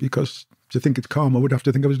 because to think it's karma, I would have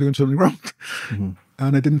to think I was doing something wrong. Mm-hmm.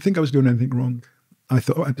 And I didn't think I was doing anything wrong. I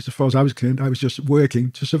thought, as far as I was concerned, I was just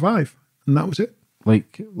working to survive, and that was it.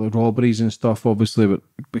 Like robberies and stuff, obviously, but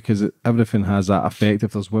because everything has that effect.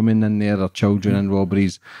 If there's women in there or children in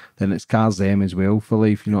robberies, then it scars them as well for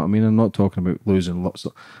life. You know what I mean? I'm not talking about losing lots.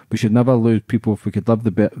 We should never lose people. If we could live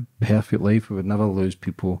the perfect life, we would never lose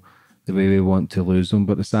people the way we want to lose them.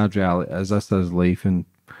 But the sad reality is this is life, and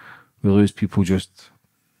we lose people just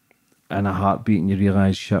in a heartbeat, and you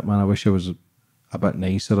realise, shit, man, I wish I was a bit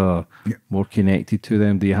nicer or more connected to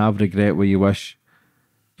them. Do you have regret where you wish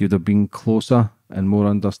you'd have been closer and more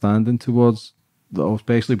understanding towards,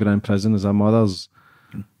 especially being in prison as a mother's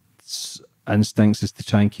instincts is to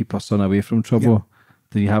try and keep her son away from trouble?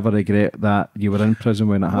 Do you have a regret that you were in prison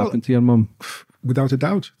when it happened to your mum? Without a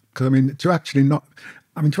doubt. Because, I mean, to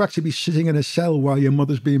actually be sitting in a cell while your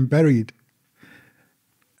mother's being buried,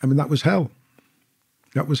 I mean, that was hell.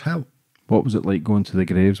 That was hell. What was it like going to the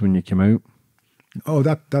graves when you came out? Oh,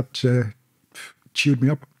 that chewed me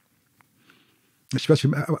up.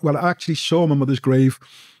 Especially, well, I actually saw my mother's grave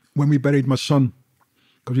when we buried my son,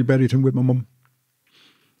 because we buried him with my mum.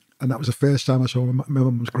 And that was the first time I saw my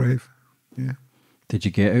mum's grave. Yeah. Did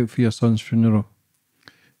you get out for your son's funeral?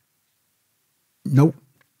 No.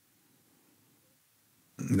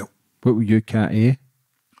 No. What were you, Cat A?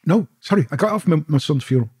 No, sorry, I got out for my son's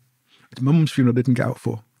funeral. It's my mum's funeral I didn't get out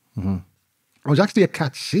for. Mm-hmm. I was actually a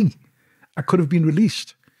Cat C. I could have been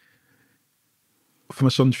released for my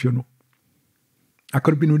son's funeral. I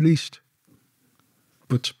could have been released,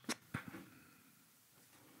 but...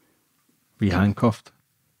 Were you handcuffed?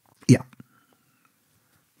 Yeah.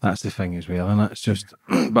 That's the thing as well, and it's just...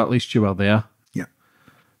 But at least you were there. Yeah.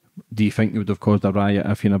 Do you think you would have caused a riot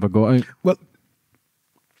if you never got out? Well,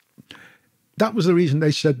 that was the reason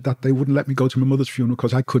they said that they wouldn't let me go to my mother's funeral,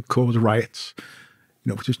 because I could cause riots.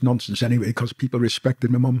 You know, which is nonsense anyway, because people respected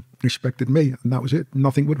my mum, respected me, and that was it.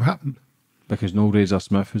 Nothing would have happened. Because Noel Razor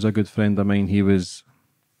Smith, who's a good friend of mine, he was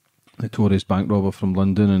a notorious bank robber from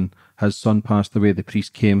London, and his son passed away. The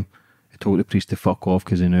priest came, he told the priest to fuck off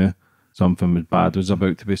because he knew something bad was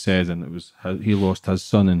about to be said, and it was he lost his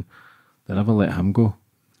son, and they never let him go.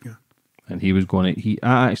 Yeah. And he was going to,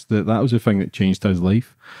 that was the thing that changed his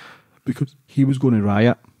life, because he was going to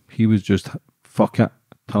riot. He was just fuck it,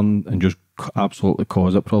 turn and just absolutely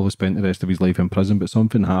cause it, probably spent the rest of his life in prison, but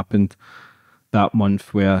something happened that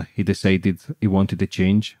month where he decided he wanted to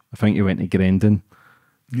change. I think he went to Grendon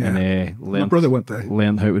and my brother went there.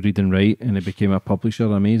 Learned how to read and write, and he became a publisher.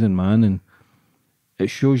 Amazing man. And it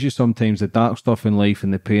shows you sometimes the dark stuff in life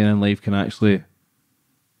and the pain in life can actually,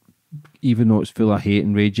 even though it's full of hate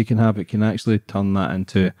and rage you can have, it can actually turn that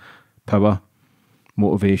into power,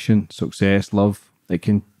 motivation, success, love. It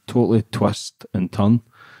can totally twist and turn.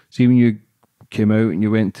 See, when you came out and you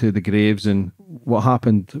went to the graves, and what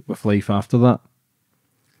happened with life after that?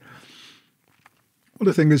 Well,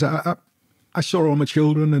 the thing is, I saw all my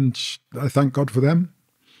children, and I thank God for them.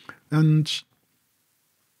 And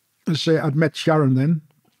as I say, I'd met Sharon then,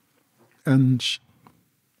 and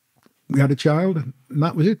we had a child, and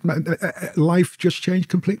that was it. Life just changed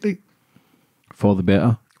completely. For the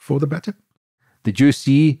better? For the better. Did you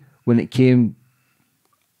see when it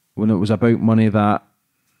was about money, that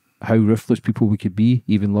how ruthless people we could be,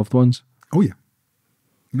 even loved ones? Oh, yeah.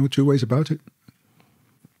 No two ways about it.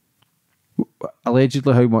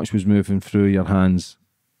 Allegedly, how much was moving through your hands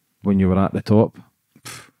when you were at the top?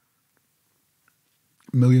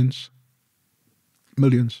 Millions.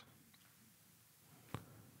 Millions.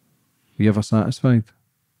 Were you ever satisfied?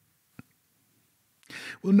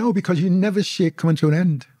 Well, no, because you never see it coming to an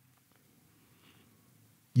end.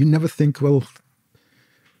 You never think, well,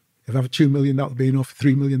 if I have 2 million, that'll be enough.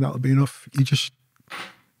 3 million, that'll be enough. You just,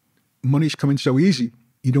 money's coming so easy.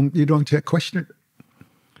 You don't question it.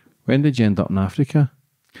 When did you end up in Africa?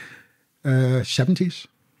 70s.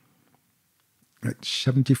 Like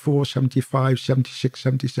 74, 75, 76,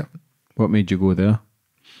 77. What made you go there?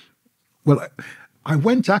 Well, I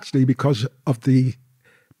went actually because of the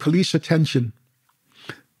police attention.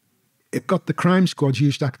 It got the crime squads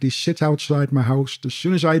used to actually sit outside my house. As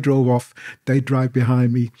soon as I drove off, they'd drive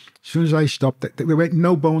behind me. As soon as I stopped, they were making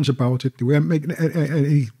no bones about it. They weren't making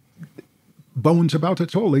any bones about it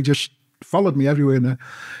at all. They just followed me everywhere. And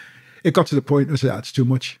it got to the point I said, that's too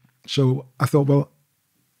much. So I thought, well,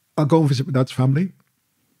 I'll go and visit my dad's family,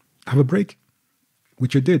 have a break,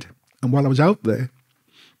 which I did. And while I was out there,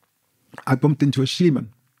 I bumped into a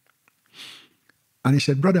seaman. And he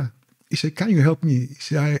said, brother, he said, can you help me? He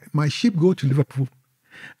said, my ship go to Liverpool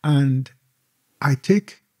and I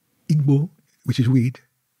take Igbo, which is weed,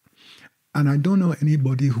 and I don't know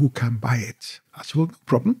anybody who can buy it. I said, well, no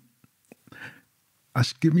problem. I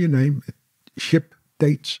said, give me a name, ship,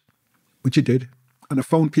 dates, which he did. And I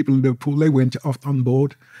phoned people in Liverpool. They went off on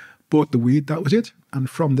board, bought the weed. That was it. And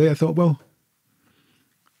from there, I thought, well,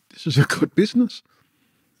 this is a good business.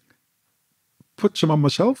 Put some on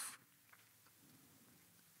myself.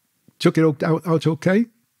 Took it out okay.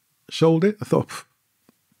 Sold it. I thought,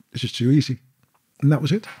 this is too easy. And that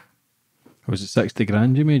was it. Was it 60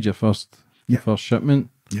 grand you made your first shipment?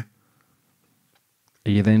 Yeah.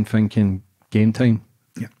 Are you then thinking game time?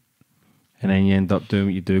 Yeah. And then you end up doing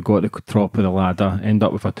what you do, go at the top of the ladder, end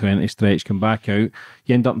up with a 20 stretch, come back out.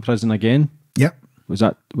 You end up in prison again? Yeah. Was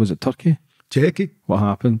it Turkey? Turkey. What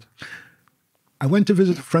happened? I went to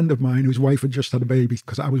visit a friend of mine whose wife had just had a baby,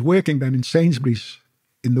 because I was working then in Sainsbury's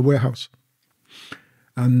in the warehouse.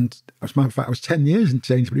 And as a matter of fact, I was 10 years in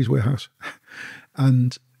Sainsbury's warehouse.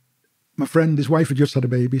 And my friend, his wife had just had a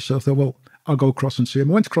baby, so I thought, well, I'll go across and see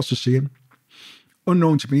him. I went across to see him.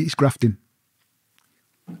 Unknown to me, he's grafting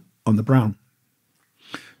on the brown.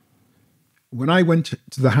 When I went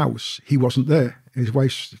to the house, he wasn't there. His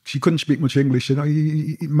wife, she couldn't speak much English. She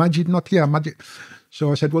said, Majid not here, Majid.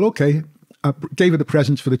 So I said, well, okay. I gave her the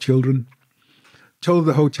presents for the children, told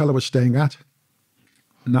her the hotel I was staying at,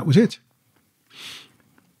 and that was it.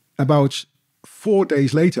 About 4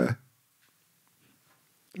 days later,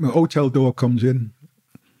 my hotel door comes in.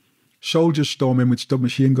 Soldiers storm in with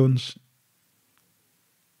submachine guns.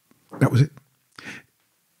 That was it.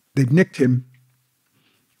 They'd nicked him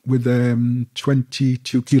with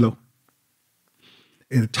 22 kilo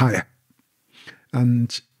in a tyre.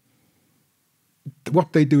 And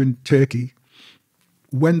what they do in Turkey,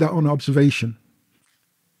 when they're on observation,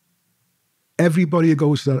 everybody who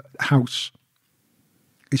goes to that house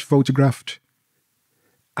is photographed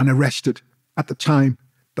and arrested at the time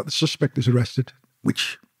that the suspect is arrested,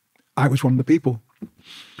 which I was one of the people.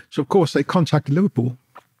 So, of course, they contacted Liverpool,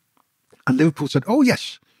 and Liverpool said, oh,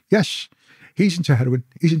 yes, he's into heroin,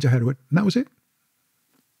 and that was it.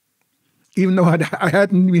 Even though I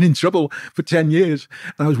hadn't been in trouble for 10 years,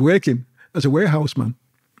 and I was working as a warehouseman,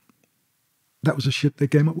 that was the shit they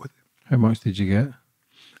came up with. How much did you get?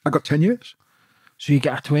 I got 10 years. So you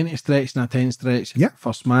get a 20 stretch and a 10 stretch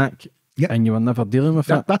for smack, and you were never dealing with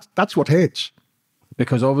it? That's what hurts.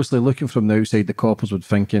 Because obviously, looking from the outside, the coppers would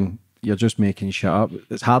thinking, you're just making shit up.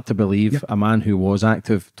 It's hard to believe a man who was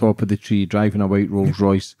active, top of the tree, driving a white Rolls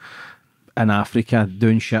Royce in Africa,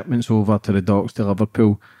 doing shipments over to the docks to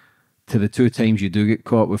Liverpool, to the 2 times you do get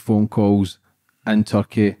caught with phone calls in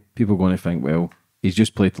Turkey, people are going to think, well, he's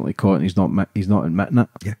just blatantly caught and he's not admitting it.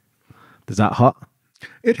 Yeah. Does that hurt?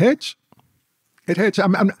 It hurts. It hurts.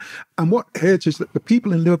 And what hurts is that the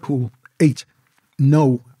people in Liverpool 8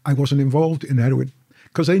 know I wasn't involved in heroin,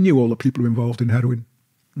 because they knew all the people who were involved in heroin.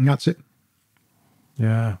 And that's it.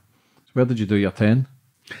 Yeah. So where did you do your 10?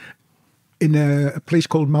 In a place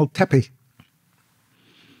called Maltepe,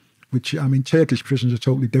 which, I mean, Turkish prisons are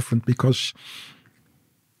totally different, because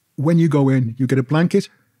when you go in, you get a blanket,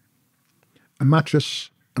 a mattress,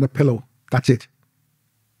 and a pillow. That's it.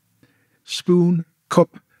 Spoon,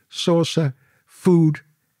 cup, saucer, food,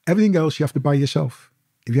 everything else you have to buy yourself.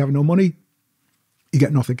 If you have no money, you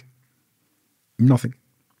get nothing. Nothing.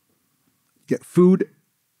 You get food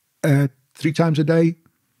 3 times a day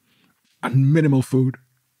and minimal food.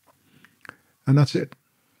 And that's it.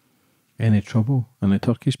 Any trouble in the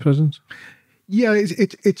Turkish prisons? Yeah,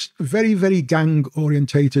 it's very, very gang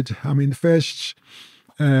orientated. I mean, the first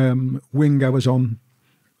wing I was on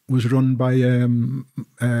was run by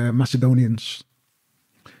Macedonians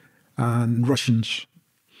and Russians,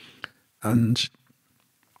 and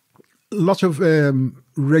a lot of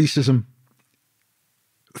racism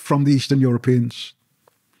from the Eastern Europeans.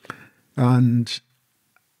 And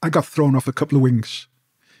I got thrown off a couple of wings.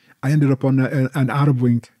 I ended up on an Arab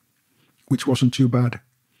wing, which wasn't too bad.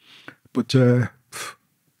 But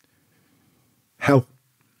hell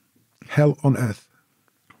on earth.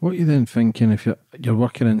 What are you then thinking if you're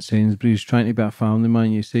working in Sainsbury's, trying to be a family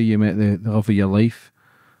man, you say you met the love of your life,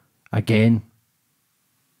 again,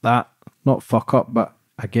 that, not fuck up, but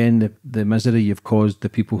again, the misery you've caused the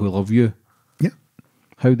people who love you. Yeah.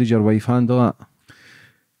 How did your wife handle that?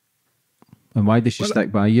 And why did she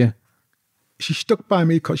stick by you? She stuck by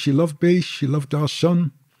me because she loved me, she loved our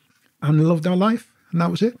son, and loved our life, and that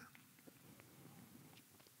was it.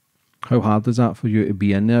 How hard is that for you to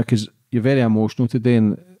be in there? Because you're very emotional today,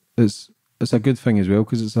 and it's a good thing as well,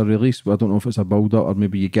 because it's a release. I don't know if it's a build-up or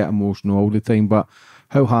maybe you get emotional all the time, but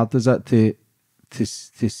how hard is it to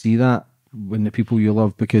see that when the people you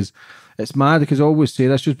love? Because it's mad, because I always say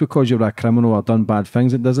this, just because you're a criminal or done bad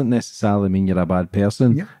things, it doesn't necessarily mean you're a bad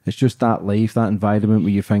person. Yeah. It's just that life, that environment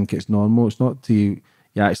where you think it's normal. It's not to you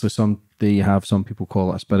actually, someday you have, some people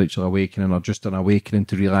call it a spiritual awakening or just an awakening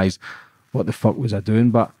to realise what the fuck was I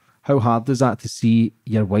doing. But how hard is that to see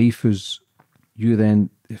your wife, who's you then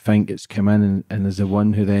think it's come in and is the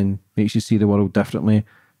one who then makes you see the world differently,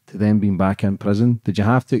 to then being back in prison? Did you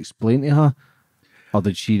have to explain to her, or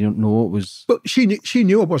did she not know it was? But she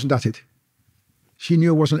knew I wasn't at it. She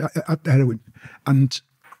knew I wasn't at the heroin. And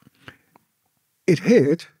it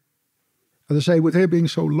hurt, as I say, with her being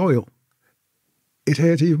so loyal, it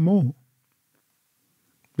hurt even more.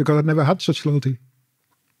 Because I'd never had such loyalty.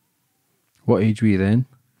 What age were you then?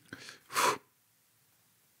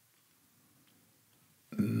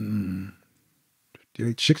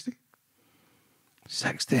 Age 60.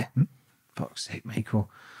 60? Fuck's sake, Michael.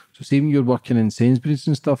 So see, when you're working in Sainsbury's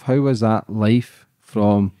and stuff, how was that life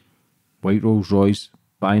from white Rolls Royce,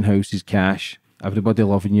 buying houses, cash, everybody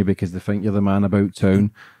loving you because they think you're the man about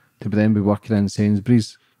town, to then be working in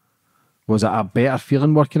Sainsbury's? Was it a better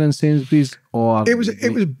feeling working in Sainsbury's? Or It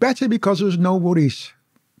was better because there was no worries.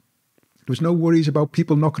 There was no worries about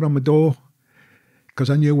people knocking on my door, because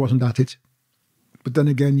I knew I wasn't at it. But then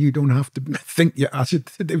again, you don't have to think you're at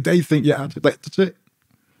it. If they think you're at it, that's it.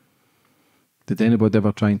 Did anybody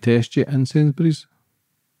ever try and test you in Sainsbury's?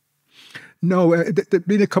 No, there'd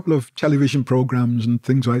been a couple of television programs and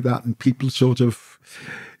things like that, and people sort of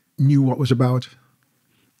knew what was about.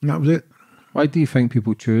 And that was it. Why do you think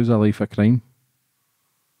people choose a life of crime?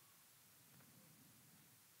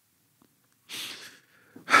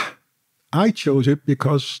 I chose it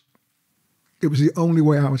because it was the only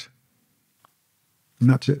way out. And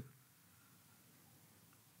that's it.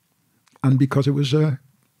 And because it was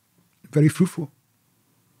very fruitful.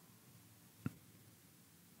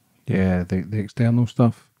 Yeah, the external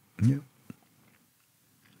stuff. Yeah.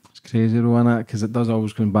 It's crazy though, isn't it? Because it does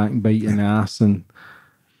always come back and bite you in the ass. And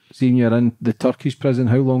seeing you're in the Turkish prison,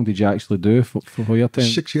 how long did you actually do for your time?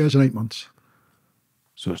 6 years and 8 months.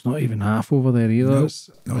 So it's not even half over there either. No, it's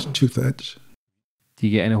 2/3. Do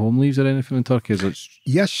you get any home leaves or anything in Turkey? Is it...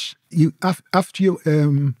 Yes, you after you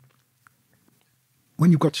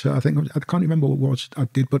when you got to, I can't remember what it was I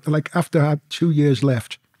did, but like after I had 2 years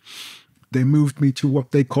left, they moved me to what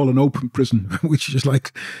they call an open prison, which is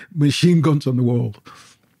like machine guns on the wall.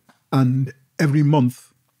 And every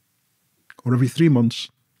month or every 3 months,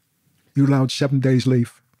 you're allowed 7 days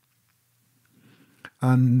leave.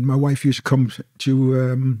 And my wife used to come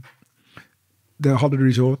to their holiday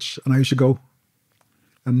resorts, and I used to go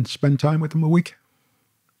and spend time with them a week.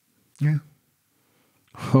 Yeah.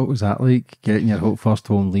 What was that like, getting your first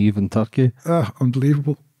home leave in Turkey?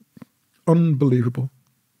 Unbelievable. Unbelievable.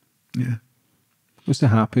 Yeah. What's the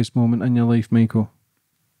happiest moment in your life, Michael?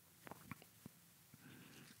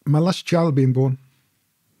 My last child being born.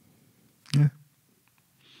 Yeah.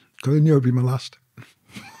 Because I knew it'd be my last.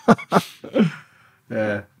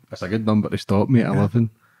 Yeah. That's a good number to stop me at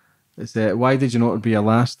 11. It's, why did you know it would be your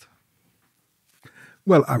last?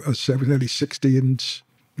 Well, I was nearly 60 and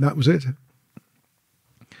that was it.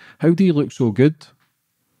 How do you look so good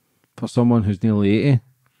for someone who's nearly 80?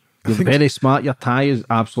 You're very smart. Your tie is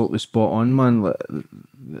absolutely spot on, man.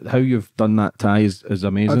 How you've done that tie is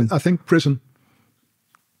amazing. I think prison,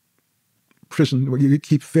 where you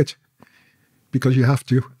keep fit because you have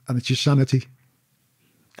to, and it's your sanity.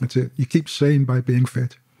 That's it. You keep sane by being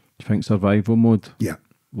fit. You think survival mode? Yeah.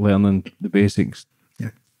 Learning the basics,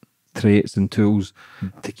 traits and tools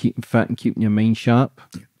to keep fit and keeping your mind sharp.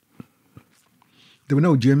 Yeah. There were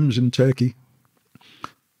no gyms in Turkey.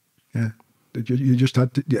 Yeah. You just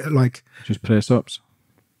had to, like... Just press-ups?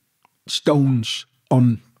 Stones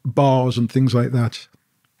on bars and things like that.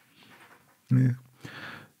 Yeah.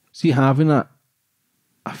 See, having a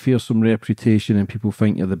fearsome reputation and people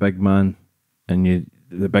think you're the big man and you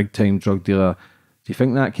the big-time drug dealer, do you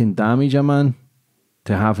think that can damage a man?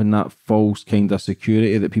 To having that false kind of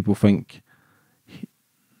security that people think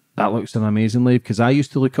that looks an amazing life? Because I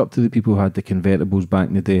used to look up to the people who had the convertibles back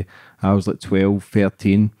in the day. I was like 12,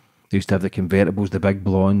 13. They used to have the convertibles, the big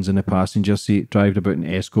blondes in the passenger seat, driving about in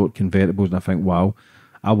escort convertibles, and I think, wow,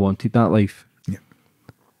 I wanted that life. Yeah.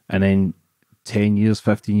 And then 10 years,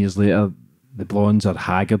 15 years later, the blondes are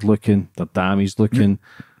haggard looking, they're damaged looking,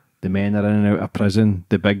 the men are in and out of prison,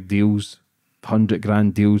 the big deals, 100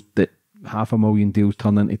 grand deals that $500,000 deals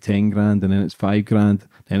turn into 10 grand, and then it's 5 grand,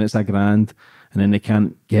 then it's $1 grand, and then they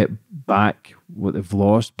can't get back what they've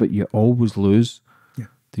lost, but you always lose. Yeah.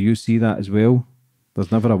 Do you see that as well?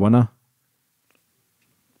 There's never a winner.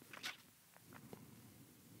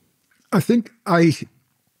 I think I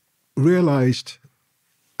realised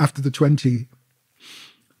after the 20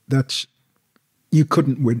 that you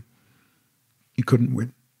couldn't win. You couldn't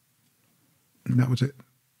win. And that was it.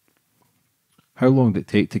 How long did it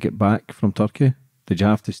take to get back from Turkey? Did you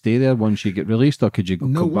have to stay there once you get released, or could you go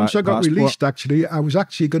No, come once back I got passport? released, actually, I was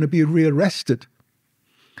actually going to be rearrested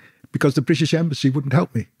because the British Embassy wouldn't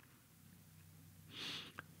help me.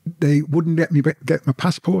 They wouldn't let me get my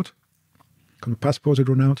passport because my passport had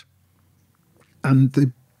run out. And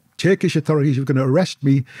the Turkish authorities were going to arrest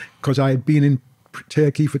me because I had been in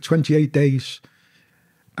Turkey for 28 days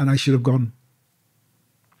and I should have gone.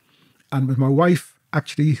 And with my wife,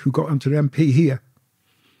 actually, who got onto the MP here,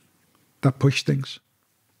 that pushed things.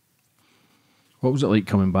 What was it like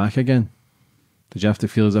coming back again? Did you have to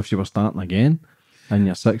feel as if you were starting again in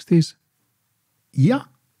your 60s? Yeah.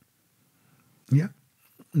 Yeah.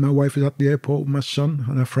 My wife was at the airport with my son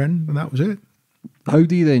and a friend, and that was it. How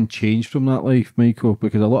do you then change from that life, Michael?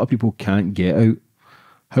 Because a lot of people can't get out.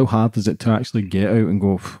 How hard is it to actually get out and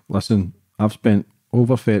go, listen, I've spent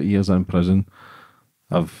over 30 years in prison.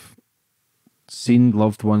 I've seen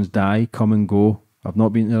loved ones die, come and go. I've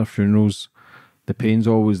not been to their funerals. The pain's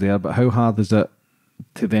always there. But how hard is it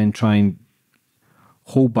to then try and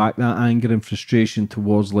hold back that anger and frustration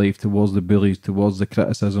towards life, towards the bullies, towards the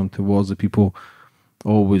criticism, towards the people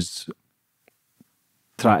always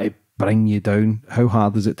try to bring you down? How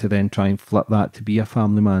hard is it to then try and flip that, to be a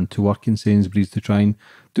family man, to work in Sainsbury's, to try and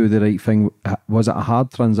do the right thing? Was it a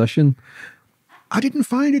hard transition? I didn't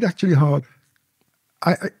find it actually hard.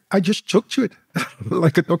 I just took to it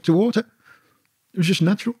like a duck to water. It was just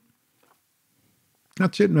natural.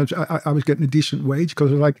 That's it. And I was getting a decent wage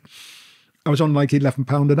because I was on like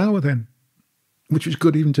 £11 an hour then, which was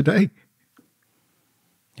good even today.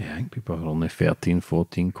 Yeah, I think people are only 13,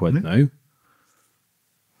 14 quid now.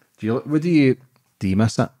 Do you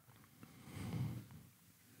miss it?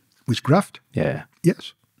 Which graft? Yeah.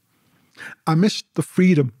 Yes. I missed the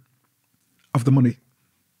freedom of the money.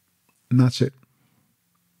 And that's it.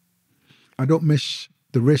 I don't miss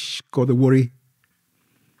the risk or the worry,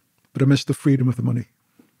 but I miss the freedom of the money.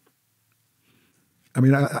 I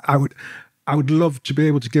mean, I would love to be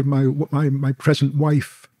able to give my present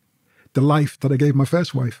wife the life that I gave my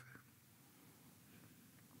first wife.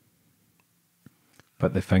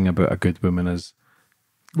 But the thing about a good woman is,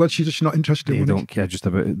 well, she's just not interested. They don't care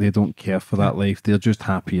They don't care for that life. They're just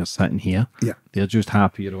happy you're sitting here. Yeah. They're just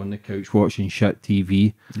happy you're on the couch watching shit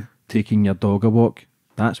TV, taking your dog a walk.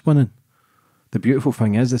 That's winning. The beautiful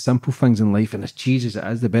thing is, the simple things in life, and as cheesy as it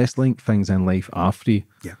is, the best things in life are free.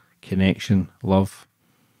 Yeah. Connection, love,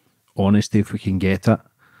 honesty if we can get it,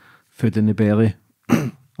 food in the belly.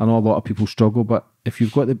 I know a lot of people struggle, but if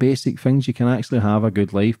you've got the basic things, you can actually have a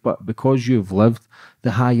good life. But because you've lived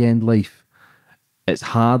the high-end life, it's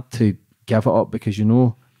hard to give it up because you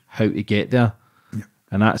know how to get there. Yeah.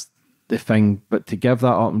 And that's the thing. But to give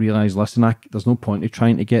that up and realise, listen, there's no point in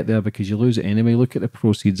trying to get there because you lose it anyway. Look at the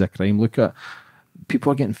proceeds of crime. Look at,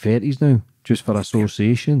 people are getting 30s now just for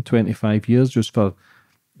association, 25 years just for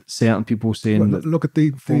certain people saying that. Look at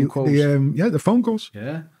the phone calls. The phone calls.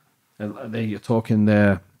 Yeah. And then you're talking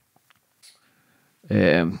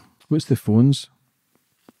what's the phones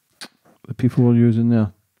the people were using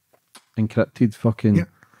there? Encrypted fucking... Yeah.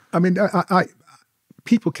 I mean, I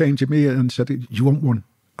people came to me and said, "Do you want one?"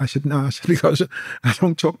 I said, "No." I said, "Because I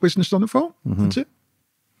don't talk business on the phone." Mm-hmm. That's it.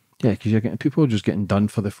 Yeah, because people are just getting done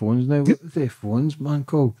for the phones now. What are the phones, man,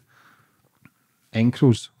 called?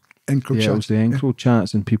 Encros. Encro chats. It was the Encro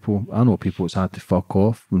chats, and I know people it's had to fuck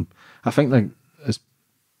off. And I think it's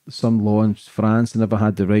some law in France, they never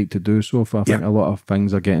had the right to do so. I think a lot of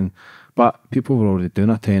things are getting... But people were already doing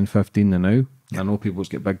a 10, 15 now. I know people's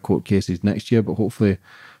get big court cases next year, but hopefully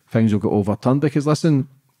things will get overturned. Because listen,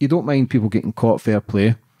 you don't mind people getting caught, fair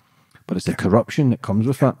play, but it's the corruption that comes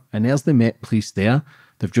with it. And there's the Met Police there.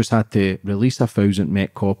 They've just had to release 1,000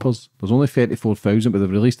 Met coppers. There's only 34,000, but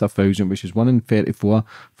they've released 1,000, which is 1 in 34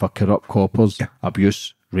 for corrupt coppers,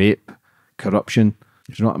 abuse, rape, corruption.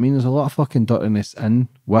 Do you know what I mean? There's a lot of fucking dirtiness in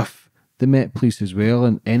with the Met Police as well,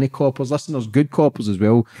 and any coppers. Listen, there's good coppers as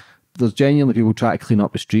well. There's genuinely people try to clean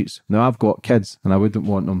up the streets. Now, I've got kids, and I wouldn't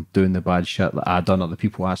want them doing the bad shit that I done or the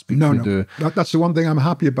people I speak to do. That's the one thing I'm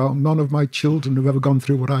happy about. None of my children have ever gone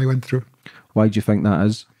through what I went through. Why do you think that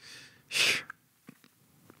is?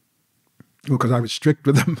 Well, because I was strict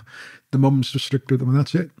with them. The mums were strict with them, and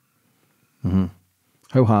that's it. Mm-hmm.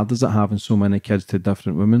 How hard is it having so many kids to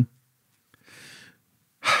different women?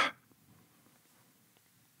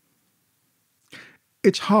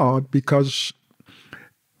 it's hard because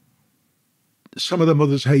some of the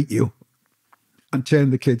mothers hate you and turn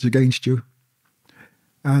the kids against you.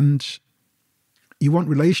 And you want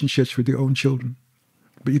relationships with your own children,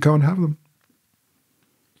 but you can't have them.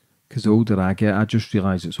 Because the older I get, I just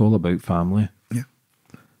realise it's all about family. Yeah.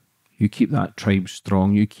 You keep that tribe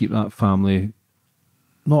strong, you keep that family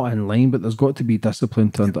not in line, but there's got to be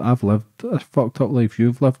discipline to I've lived a fucked up life.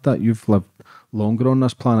 You've lived that. You've lived longer on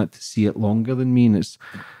this planet to see it longer than me. And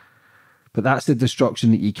but that's the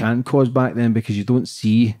destruction that you can't cause back then, because you don't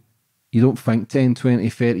think 10, 20,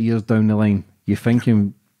 30 years down the line. You're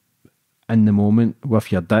thinking in the moment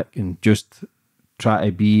with your dick and just try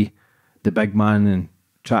to be the big man and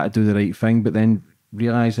try to do the right thing. But then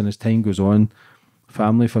realising as time goes on,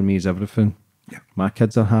 family for me is everything. Yeah. My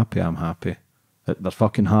kids are happy, I'm happy. They're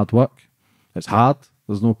fucking hard work. It's hard.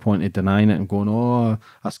 There's no point in denying it and going, oh,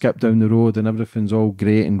 I skipped down the road and everything's all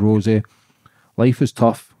great and rosy. Life is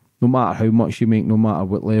tough. No matter how much you make, no matter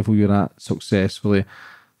what level you're at successfully,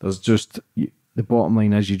 there's just, the bottom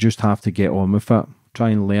line is you just have to get on with it. Try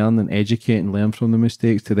and learn and educate and learn from the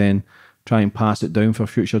mistakes to then try and pass it down for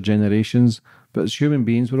future generations. But as human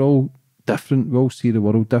beings, we're all different. We all see the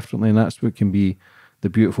world differently, and that's what can be the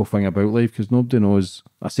beautiful thing about life, because nobody knows,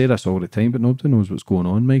 I say this all the time, but nobody knows what's going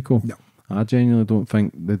on, Michael. No. I genuinely don't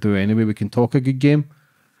think they do anyway. We can talk a good game.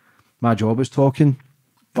 My job is talking,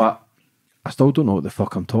 but I still don't know what the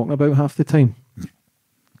fuck I'm talking about half the time.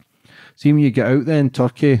 See, when you get out there in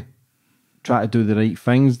Turkey, try to do the right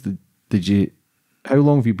things, how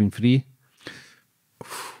long have you been free?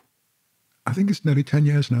 I think it's nearly 10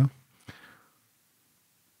 years now.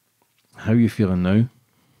 How are you feeling now?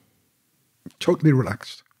 Totally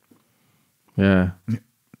relaxed. Yeah.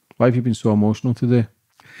 Why have you been so emotional today?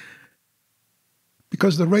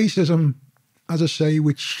 Because the racism, as I say,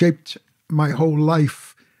 which shaped my whole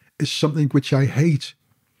life, is something which I hate.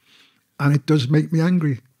 And it does make me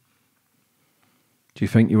angry. Do you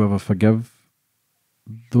think you ever forgive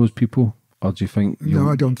those people? Or do you think No,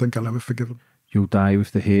 I don't think I'll ever forgive them. You'll die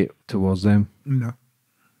with the hate towards them? No.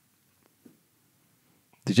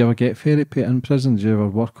 Did you ever get therapy in prison? Did you ever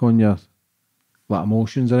work on your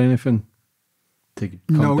emotions or anything? To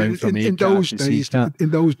come down from in those days,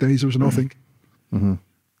 there was nothing. Mm-hmm. There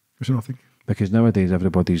was nothing. Because nowadays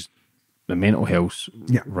the mental health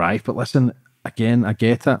rife. But listen, again, I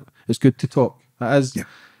get it. It's good to talk. It is. Yeah.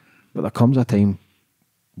 But there comes a time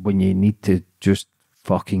when you need to just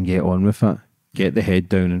fucking get on with it. Get the head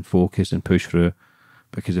down and focus and push through.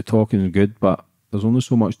 Because the talking is good, but there's only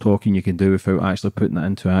so much talking you can do without actually putting it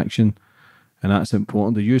into action. And that's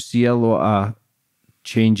important. Do you see a lot of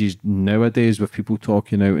changes nowadays with people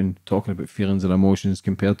talking out and talking about feelings and emotions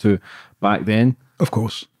compared to back then? Of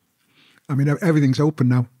course. I mean, everything's open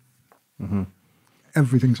now. Mm-hmm.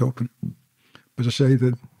 Everything's open. As I say,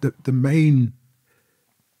 the main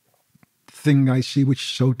thing I see which is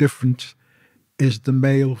so different is the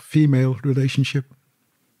male-female relationship.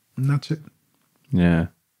 And that's it. Yeah.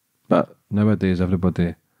 But nowadays, they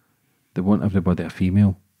want everybody a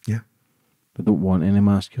female. Yeah. They don't want any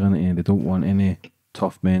masculinity. They don't want any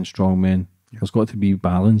tough men, strong men. Yeah. There's got to be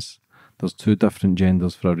balance. There's two different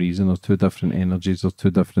genders for a reason. There's two different energies. There's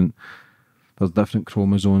different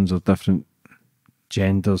chromosomes. There's different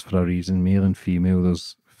genders for a reason. Male and female.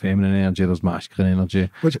 There's feminine energy. There's masculine energy.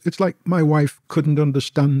 But it's like my wife couldn't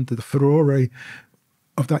understand the furore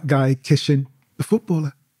of that guy kissing the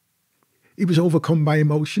footballer. He was overcome by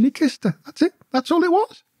emotion. He kissed her. That's it. That's all it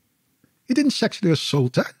was. He didn't sexually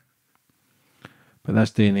assault her. But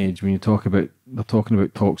this day and age, when they're talking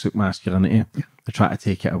about toxic masculinity, they try to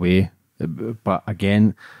take it away. But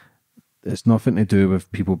again, it's nothing to do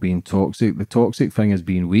with people being toxic. The toxic thing is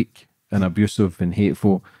being weak and abusive and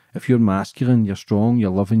hateful. If you're masculine, you're strong,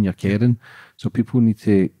 you're loving, you're caring. So people need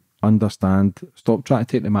to understand, stop trying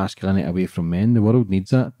to take the masculinity away from men. The world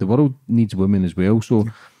needs that. The world needs women as well. So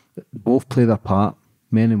both play their part.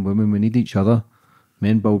 Men and women, we need each other.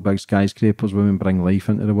 Men build big skyscrapers, women bring life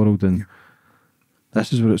into the world, and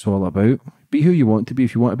this is what it's all about. Be who you want to be.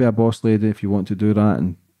 If you want to be a boss lady, if you want to do that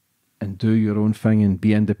and do your own thing and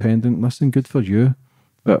be independent, listen, good for you.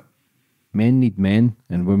 But men need men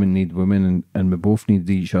and women need women, and we both need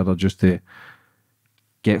each other just to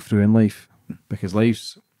get through in life. Because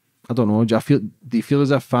life's, I don't know, do you feel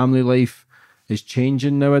as if family life is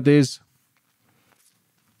changing nowadays?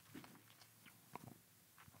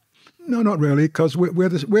 No, not really, because we're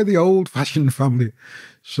the old-fashioned family.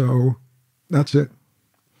 So that's it.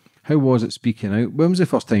 How was it speaking out? When was the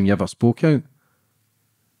first time you ever spoke out?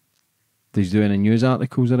 Did you do any news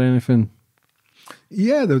articles or anything?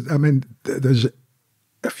 Yeah, there's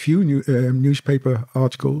a few newspaper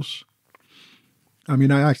articles. I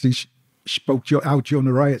mean, I actually spoke out during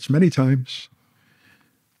the riots many times.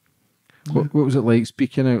 What was it like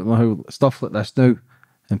speaking out loud, stuff like this now,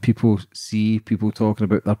 and people see people talking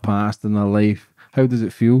about their past and their life? How does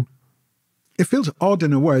it feel? It feels odd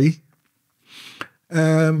in a way,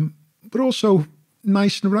 but also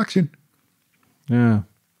nice and relaxing. Yeah.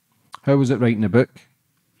 How was it writing a book?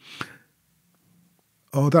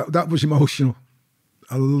 Oh, that was emotional.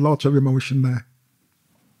 A lot of emotion there.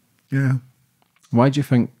 Yeah. What do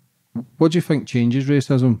you think changes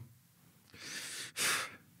racism?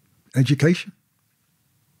 Education.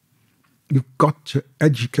 You've got to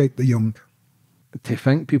educate the young. To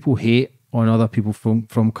think people hate on other people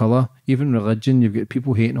from colour, even religion, you've got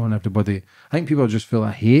people hating on everybody. I think people are just full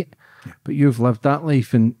of hate, but you've lived that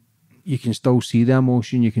life and you can still see the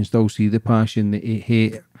emotion, you can still see the passion, the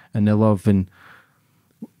hate and the love, and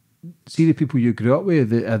see the people you grew up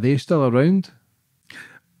with, are they still around?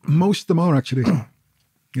 Most of them are actually.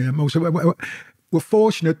 Yeah, most of them. We're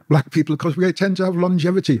fortunate, black people, because we tend to have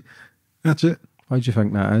longevity. That's it. Why do you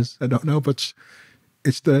think that is? I don't know, but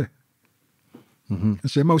it's the... I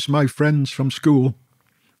say most of my friends from school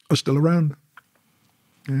are still around.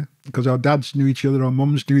 Yeah, because our dads knew each other, our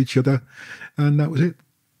mums knew each other, and that was it.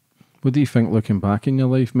 What do you think looking back in your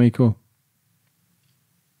life, Michael?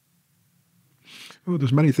 Oh,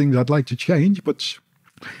 there's many things I'd like to change, but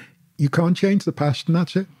you can't change the past, and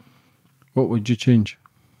that's it. What would you change?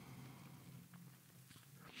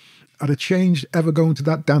 I'd have changed ever going to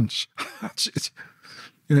that dance. That's it.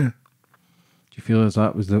 Yeah. Do you feel as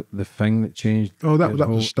that was the thing that changed? Oh, that was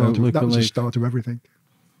the start. That was the life? start of everything.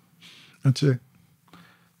 That's it.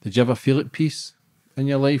 Did you ever feel at peace in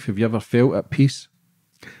your life? Have you ever felt at peace?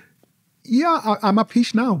 Yeah, I'm at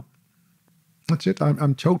peace now. That's it.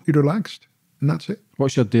 I'm totally relaxed, and that's it.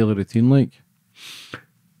 What's your daily routine like?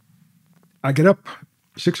 I get up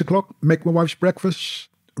 6 o'clock, make my wife's breakfast,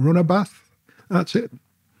 run a bath. That's it.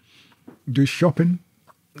 Do shopping.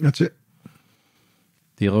 That's it.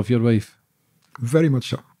 Do you love your wife? Very much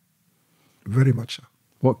so. Very much so.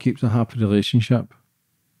 What keeps a happy relationship?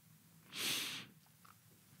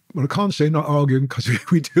 Well, I can't say not arguing, because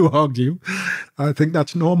we do argue. I think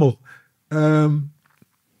that's normal. I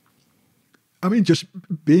mean, just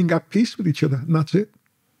being at peace with each other, and that's it.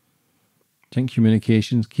 I think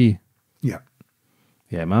communication's key. Yeah.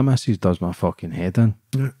 Yeah, my missus does my fucking head in.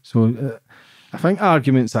 Yeah. So I think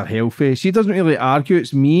arguments are healthy. She doesn't really argue,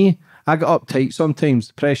 it's me. I get uptight sometimes.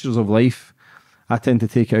 The pressures of life, I tend to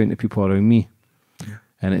take out into people around me. Yeah.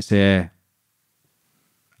 And it's,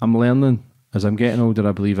 I'm learning. As I'm getting older,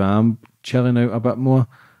 I believe I am chilling out a bit more.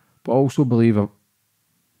 But I also believe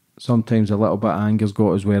sometimes a little bit of anger's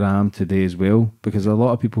got us where I am today as well. Because a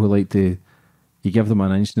lot of people who like to, you give them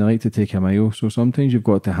an inch and they like to take a mile. So sometimes you've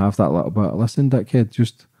got to have that little bit. Listen, dickhead,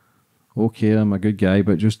 just, okay, I'm a good guy,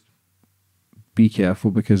 but just be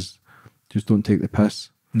careful, because just don't take the piss.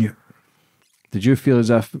 Yeah. Did you feel as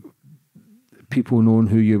if people knowing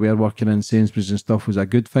who you were working in Sainsbury's and stuff was a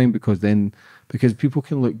good thing? Because people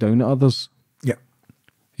can look down at others. Yeah.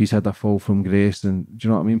 He's had a fall from grace, and do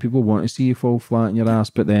you know what I mean? People want to see you fall flat in your ass,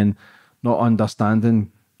 but then not understanding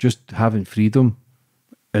just having freedom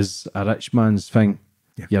is a rich man's thing.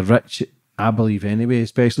 Yeah. You're rich, I believe, anyway,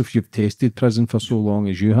 especially if you've tasted prison for so long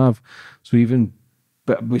as you have. So even,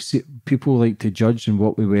 but we see people like to judge in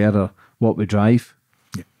what we wear or what we drive.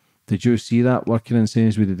 Yeah. Did you see that working in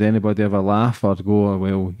Sainsbury's? Did anybody ever laugh or go, oh,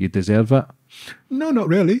 well, you deserve it? No, not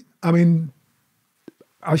really. I mean,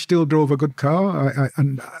 I still drove a good car,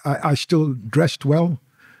 I still dressed well,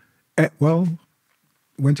 ate well,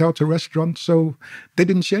 went out to restaurants, so they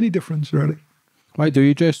didn't see any difference, really. Why do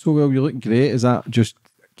you dress so well? You look great. Is that just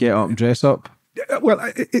get up and dress up?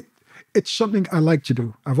 Well, it's something I like to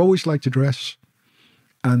do. I've always liked to dress,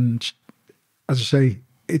 and as I say,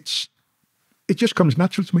 it just comes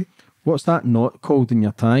natural to me. What's that knot called in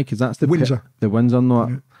your tie? Because that's the Windsor. The Windsor knot.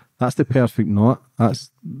 Yeah. That's the perfect knot.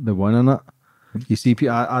 That's the one in it. You see,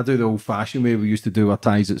 I do the old-fashioned way we used to do our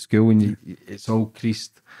ties at school, and it's all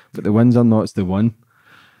creased. But the Windsor knot's the one.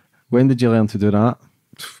 When did you learn to do that?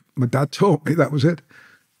 My dad taught me, that was it.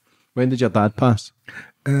 When did your dad pass?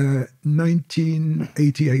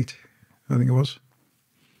 1988, I think it was.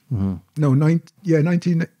 Mm-hmm. No,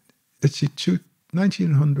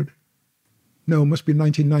 1900. No, it must be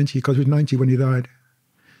 1990, because he was 90 when he died.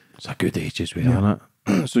 It's a good age as well, isn't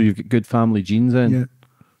it? So you've got good family genes then? Yeah.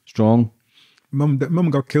 Strong? Mum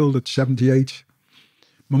got killed at 78.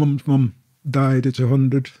 My mum's mum died at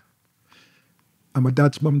 100. And my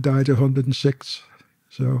dad's mum died at 106.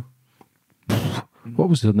 So. What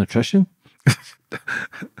was the nutrition?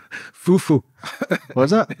 Fufu.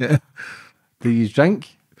 Was it? Yeah. Did you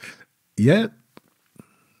drink? Yeah.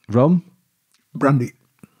 Rum? Brandy.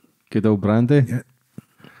 Good old brandy. Yeah.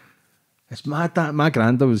 It's mad that my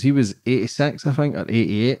granddad he was 86, I think, or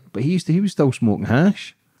 88, but he was still smoking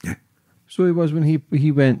hash. Yeah. So he was when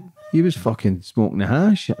he went, he was fucking smoking the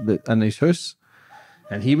hash in his house.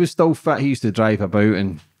 And he was still fit. He used to drive about,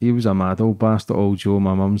 and he was a mad old bastard, old Joe,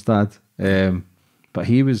 my mum's dad. But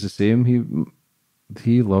he was the same.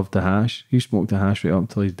 He loved the hash. He smoked the hash right up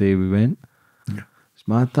until his day we went. Yeah. It's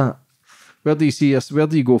mad that. Where do you see us? Where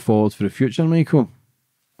do you go forward for the future, Michael?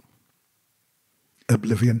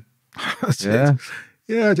 Oblivion. That's Yeah. it.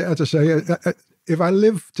 Yeah, as I say, if I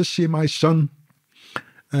live to see my son,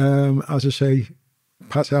 as I say,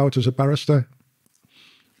 pass out as a barrister,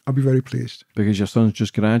 I'll be very pleased. Because your son's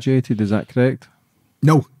just graduated, is that correct?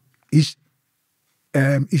 No, he's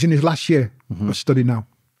in his last year of study now.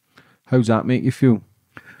 How's that make you feel?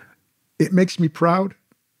 It makes me proud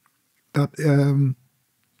that,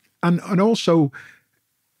 and also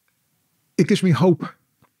it gives me hope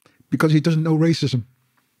because he doesn't know racism.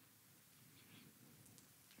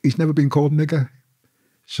 He's never been called nigger,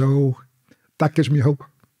 so that gives me hope.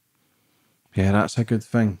 Yeah, that's a good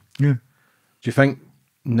thing. Yeah. Do you think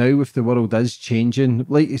now if the world is changing,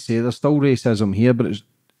 like you say, there's still racism here, but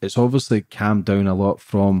it's obviously calmed down a lot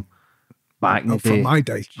from back in the day. From my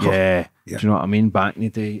day. Yeah. Yeah. Do you know what I mean? Back in the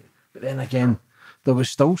day. But then again, there was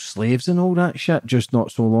still slaves and all that shit just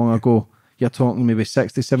not so long ago. You're talking maybe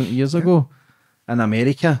 60, 70 years ago. In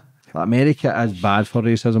America. America is bad for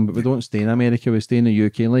racism, but we don't stay in America, we stay in the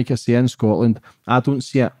UK. And like I say, in Scotland, I don't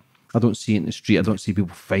see it. I don't see it in the street. I don't see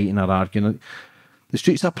people fighting or arguing. The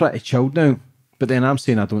streets are pretty chilled now. But then I'm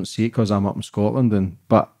saying I don't see it because I'm up in Scotland.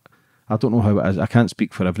 But I don't know how it is. I can't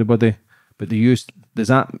speak for everybody. But does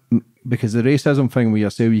that, because the racism thing with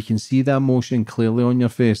yourself, you can see the emotion clearly on your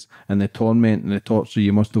face and the torment and the torture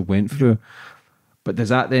you must have went through. But does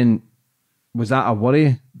that then, was that a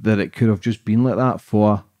worry that it could have just been like that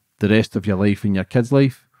for the rest of your life and your kids'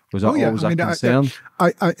 life? Was that always a concern?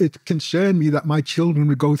 It concerned me that my children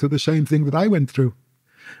would go through the same thing that I went through.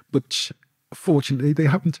 But fortunately, they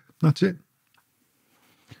haven't. That's it.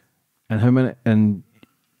 And how many, and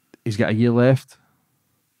he's got a year left?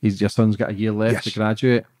 Your son's got a year left to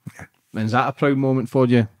graduate? Yeah. And is that a proud moment for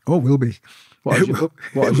you? Oh, will be. What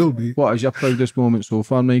will be. What is your proudest moment so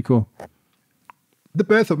far, Michael? The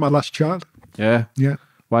birth of my last child. Yeah? Yeah.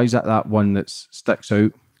 Why is that one that sticks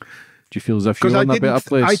out? Do you feel as if you're in a better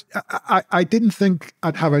place? I didn't think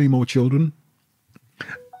I'd have any more children.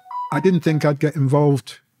 I didn't think I'd get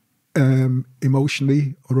involved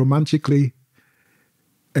emotionally or romantically,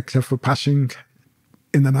 except for passing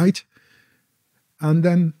in the night. And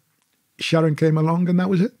then Sharon came along and that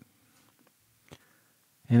was it.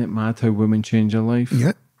 Ain't it mad how women change your life?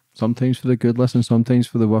 Yeah. Sometimes for the good, listen, sometimes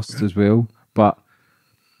for the worst as well. But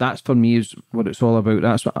that's for me is what it's all about.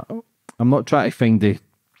 That's what I'm not trying to find the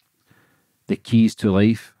keys to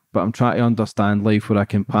life, but I'm trying to understand life where I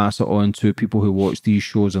can pass it on to people who watch these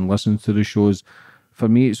shows and listen to the shows. For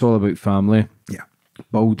me, it's all about family. Yeah.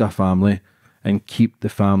 Build a family and keep the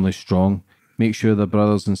family strong. Make sure the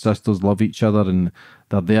brothers and sisters love each other and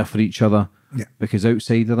they're there for each other. Yeah. Because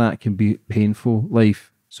outside of that can be painful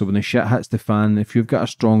life. So when the shit hits the fan, if you've got a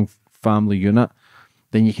strong family unit,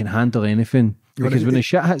 then you can handle anything. Because when the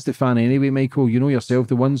shit hits the fan anyway, Michael, you know yourself,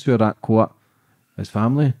 the ones who are at court is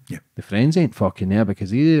family. Yeah. The friends ain't fucking there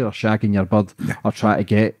because either are shagging your bird or trying to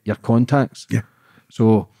get your contacts. Yeah.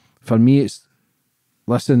 So for me, it's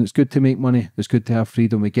good to make money. It's good to have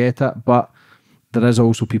freedom. We get it. But there is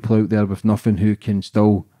also people out there with nothing who can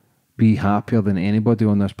still be happier than anybody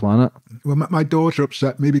on this planet. Well, my daughter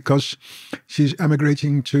upset me because she's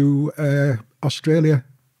emigrating to Australia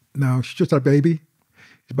now. She's just had a baby.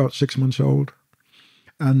 He's about 6 months old.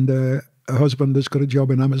 And her husband has got a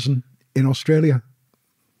job in Amazon in Australia.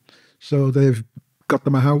 So they've got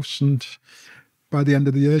them a house and by the end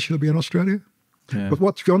of the year she'll be in Australia. Yeah. But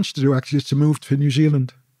what she wants to do actually is to move to New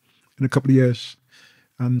Zealand in a couple of years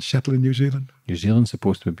and settle in New Zealand. New Zealand's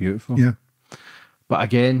supposed to be beautiful. Yeah. But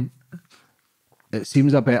again, it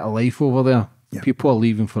seems a better life over there. Yeah. People are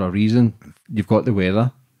leaving for a reason. You've got the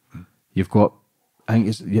weather. You've got, I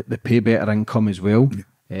think they pay better income as well.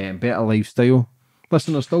 Yeah. Better lifestyle.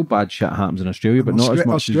 Listen, there's still bad shit happens in Australia, but not as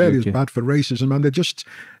much Australia's as UK. Bad for racism, and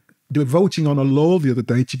they were voting on a law the other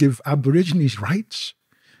day to give Aborigines rights.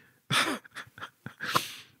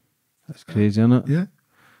 That's crazy, isn't it? Yeah.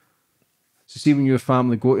 So see, when your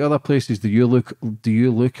family go to other places, do you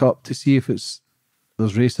look up to see if there's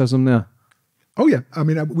racism there? Oh yeah, I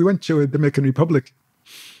mean, we went to the Dominican Republic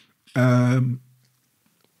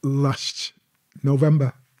last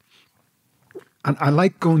November, and I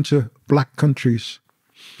like going to black countries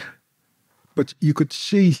But you could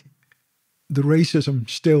see the racism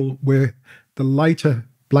still, where the lighter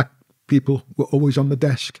black people were always on the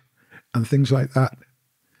desk and things like that.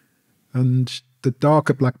 And the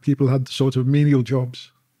darker black people had sort of menial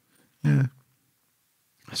jobs. Yeah.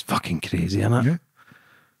 It's fucking crazy, isn't it? Yeah.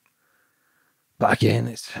 But again,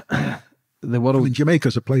 it's the I world. mean,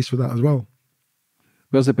 Jamaica's a place for that as well.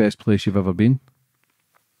 Where's the best place you've ever been?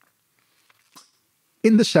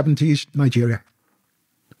 In the 70s, Nigeria.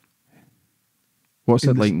 What's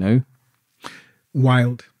it like now?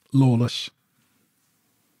 Wild, lawless.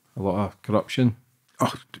 A lot of corruption.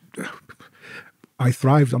 Oh, I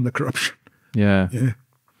thrived on the corruption. Yeah. Yeah.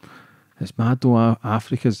 It's mad though.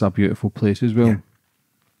 Africa's a beautiful place as well. Yeah.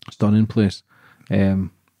 Stunning place.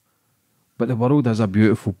 But the world is a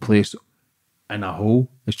beautiful place in a whole.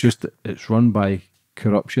 It's just that it's run by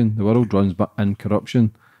corruption. The world runs in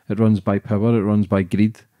corruption. It runs by power. It runs by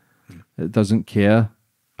greed. It doesn't care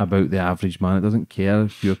about the average man. It doesn't care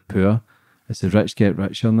if you're poor. It's the rich get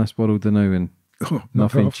richer in this world now, and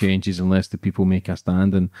nothing changes unless the people make a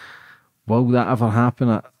stand. And will that ever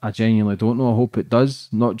happen? I genuinely don't know. I hope it does.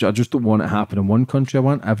 I just don't want it to happen in one country. I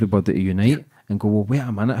want everybody to unite and go, well, wait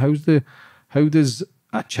a minute. How does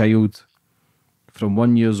a child from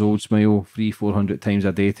 1 year old smile 300-400 times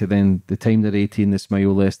a day to then the time they're 18 they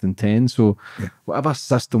smile less than 10? So whatever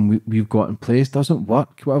system we've got in place doesn't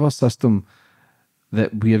work. Whatever system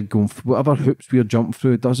that we're going through, whatever hoops we're jumping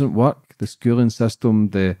through, it doesn't work. The schooling system,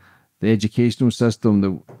 the educational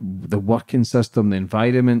system, the working system, the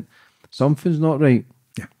environment, something's not right.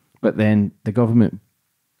 Yeah. But then the government,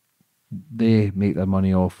 they make their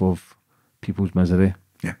money off of people's misery,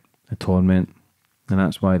 the torment. And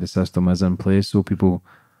that's why the system is in place. So people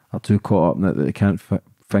are too caught up in it that they can't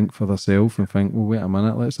think for themselves and think, well, wait a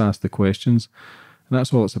minute, let's ask the questions. And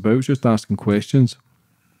that's all it's about, it's just asking questions.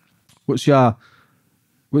 What's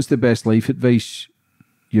the best life advice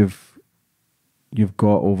you've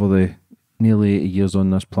got over the nearly 80 years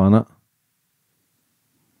on this planet?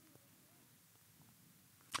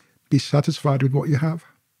 Be satisfied with what you have.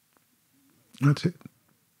 That's it.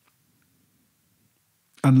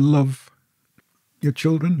 And love your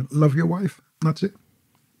children, love your wife. That's it.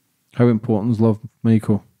 How important is love,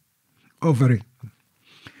 Michael? Oh, very.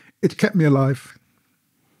 It's kept me alive.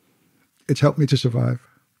 It's helped me to survive.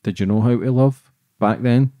 Did you know how to love back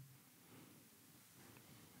then?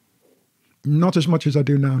 Not as much as I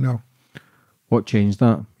do now, no. What changed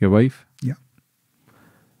that? Your wife? Yeah.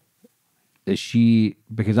 Is she,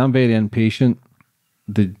 because I'm very impatient,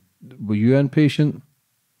 were you impatient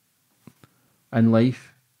in life?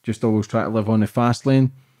 Just always try to live on the fast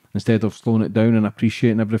lane instead of slowing it down and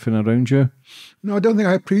appreciating everything around you? No, I don't think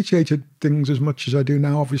I appreciated things as much as I do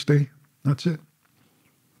now, obviously. That's it.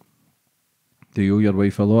 Do you owe your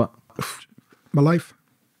wife a lot? My life.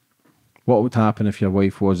 What would happen if your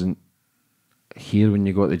wife wasn't here when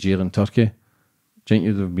you got to jail in Turkey? Do you think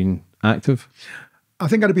you'd have been active? I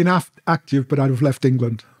think I'd have been active, but I'd have left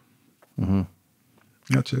England. Mm-hmm.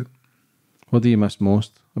 That's it. What do you miss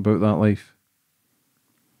most about that life?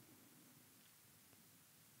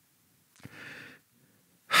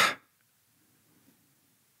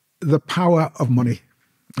 The power of money.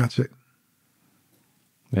 That's it.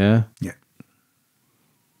 Yeah? Yeah.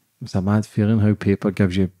 It's a mad feeling how paper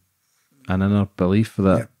gives you an inner belief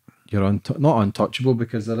that you're not untouchable,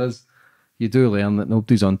 because you do learn that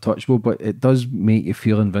nobody's untouchable, but it does make you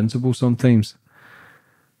feel invincible sometimes.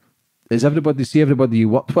 Is everybody you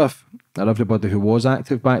worked with, or everybody who was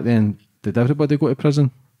active back then, did everybody go to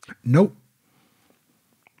prison? No.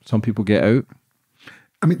 Some people get out.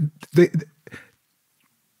 I mean, the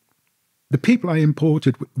people I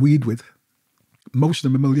imported weed with, most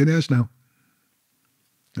of them are millionaires now.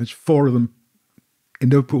 There's 4 of them in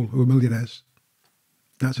Liverpool who are millionaires.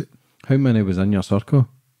 That's it. How many was in your circle?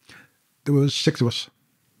 There was 6 of us.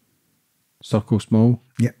 Circle small?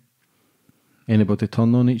 Yeah. Anybody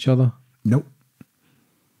turn on each other? No.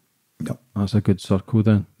 No. That's a good circle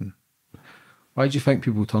then. Why do you think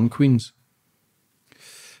people turn queens?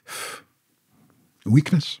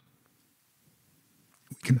 Weakness.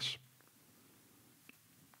 Weakness.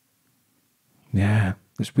 Yeah,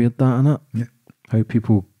 it's weird that, isn't it? Yeah. How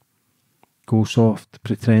people go soft,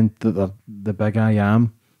 pretend that they're the big I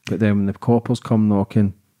am, but then when the coppers come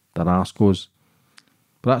knocking, their arse goes.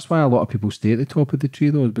 But that's why a lot of people stay at the top of the tree,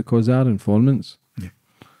 though, is because they are informants. Yeah.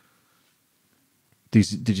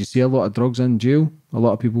 Did you see a lot of drugs in jail? A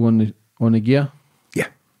lot of people on the gear? Yeah.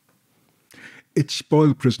 It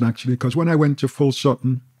spoiled prison, actually, because when I went to Full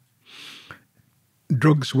Sutton,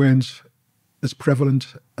 drugs weren't as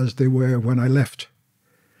prevalent as they were when I left.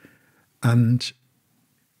 And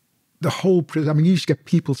the whole prison. I mean, you used to get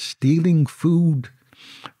people stealing food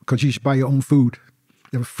because you used to buy your own food.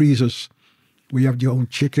 There were freezers where you had your own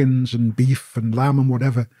chickens and beef and lamb and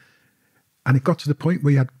whatever. And it got to the point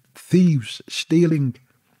where you had thieves stealing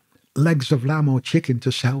legs of lamb or chicken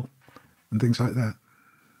to sell and things like that.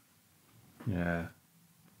 Yeah.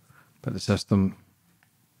 But the system,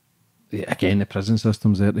 again, the prison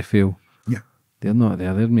system's there to fail. Yeah. They're not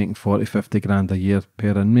there. They're making 40, 50 grand a year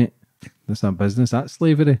per inmate. That's a business. That's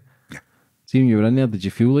slavery. Yeah. See, when you were in there, did you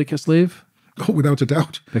feel like a slave? Oh, without a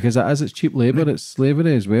doubt. Because it is, it's cheap labour, it's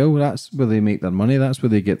slavery as well. That's where they make their money. That's where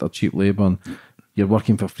they get their cheap labour. And you're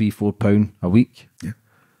working for £3-4 a week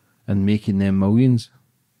and making them millions.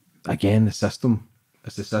 Again, the system.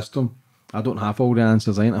 It's the system. I don't have all the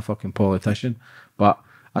answers. I ain't a fucking politician. But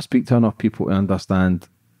I speak to enough people to understand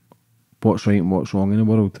what's right and what's wrong in the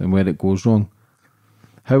world and where it goes wrong.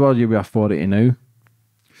 How are you with authority now?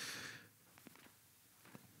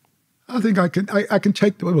 I think I can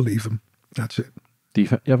take them or leave them. That's it. Do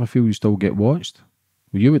you ever feel you still get watched?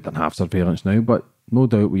 Well, you wouldn't have surveillance now, but no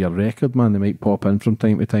doubt with your record, man, they might pop in from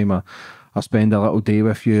time to time. I spend a little day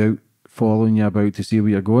with you out following you about to see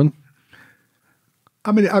where you're going.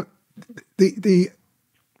 I mean, the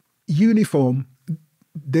uniform,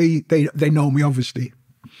 they know me, obviously.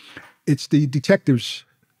 It's the detectives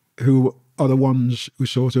who are the ones who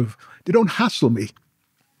sort of, they don't hassle me,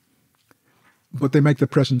 but they make their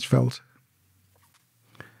presence felt.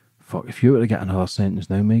 Fuck, if you were to get another sentence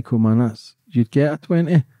now, Michael, man, you'd get a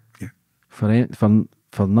 20 for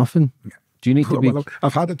nothing. Yeah. Do you need to be... Well,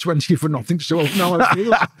 I've had a 20 for nothing, so now I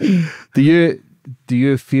feel... Do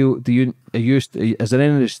you feel, is there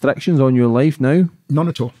any restrictions on your life now? None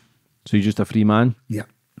at all. So you're just a free man? Yeah.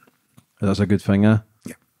 That's a good thing, eh?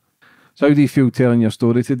 Yeah. So how do you feel telling your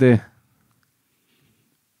story today?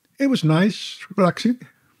 It was nice, relaxing.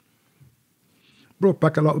 Brought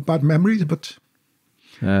back a lot of bad memories, but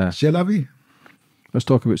c'est la vie. Let's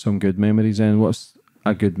talk about some good memories then. What's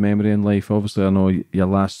a good memory in life? Obviously, I know your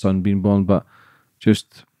last son being born, but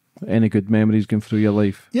just any good memories going through your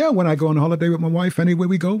life? Yeah, when I go on holiday with my wife, anywhere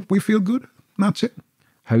we go, we feel good. That's it.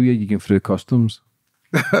 How are you going through customs?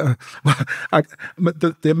 The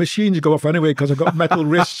machines go off anyway because I've got metal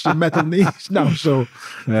wrists and metal knees now, so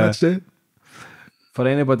that's it. For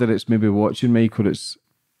anybody that's maybe watching, Michael, that's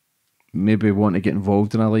maybe want to get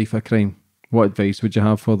involved in a life of crime, what advice would you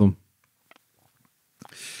have for them?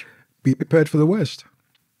 Be prepared for the worst.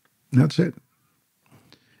 That's it.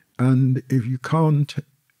 And if you can't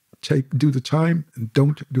do the time,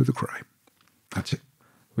 don't do the crime. That's it.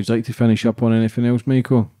 Would you like to finish up on anything else,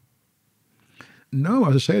 Michael? No,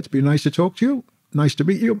 as I say, it's been nice to talk to you. Nice to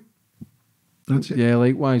meet you. That's it. Yeah,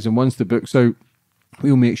 likewise. And once the book's out,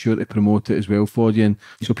 we'll make sure to promote it as well for you. And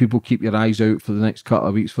so people keep your eyes out for the next couple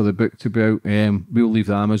of weeks for the book to be out. We'll leave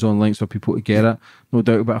the Amazon links for people to get it. No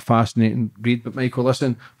doubt about a fascinating read. But Michael,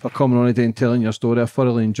 listen, for coming on today and telling your story, I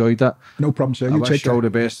thoroughly enjoyed it. No problem, sir. I wish you all the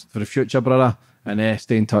best for the future, brother. And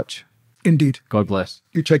stay in touch. Indeed. God bless.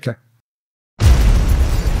 You take care.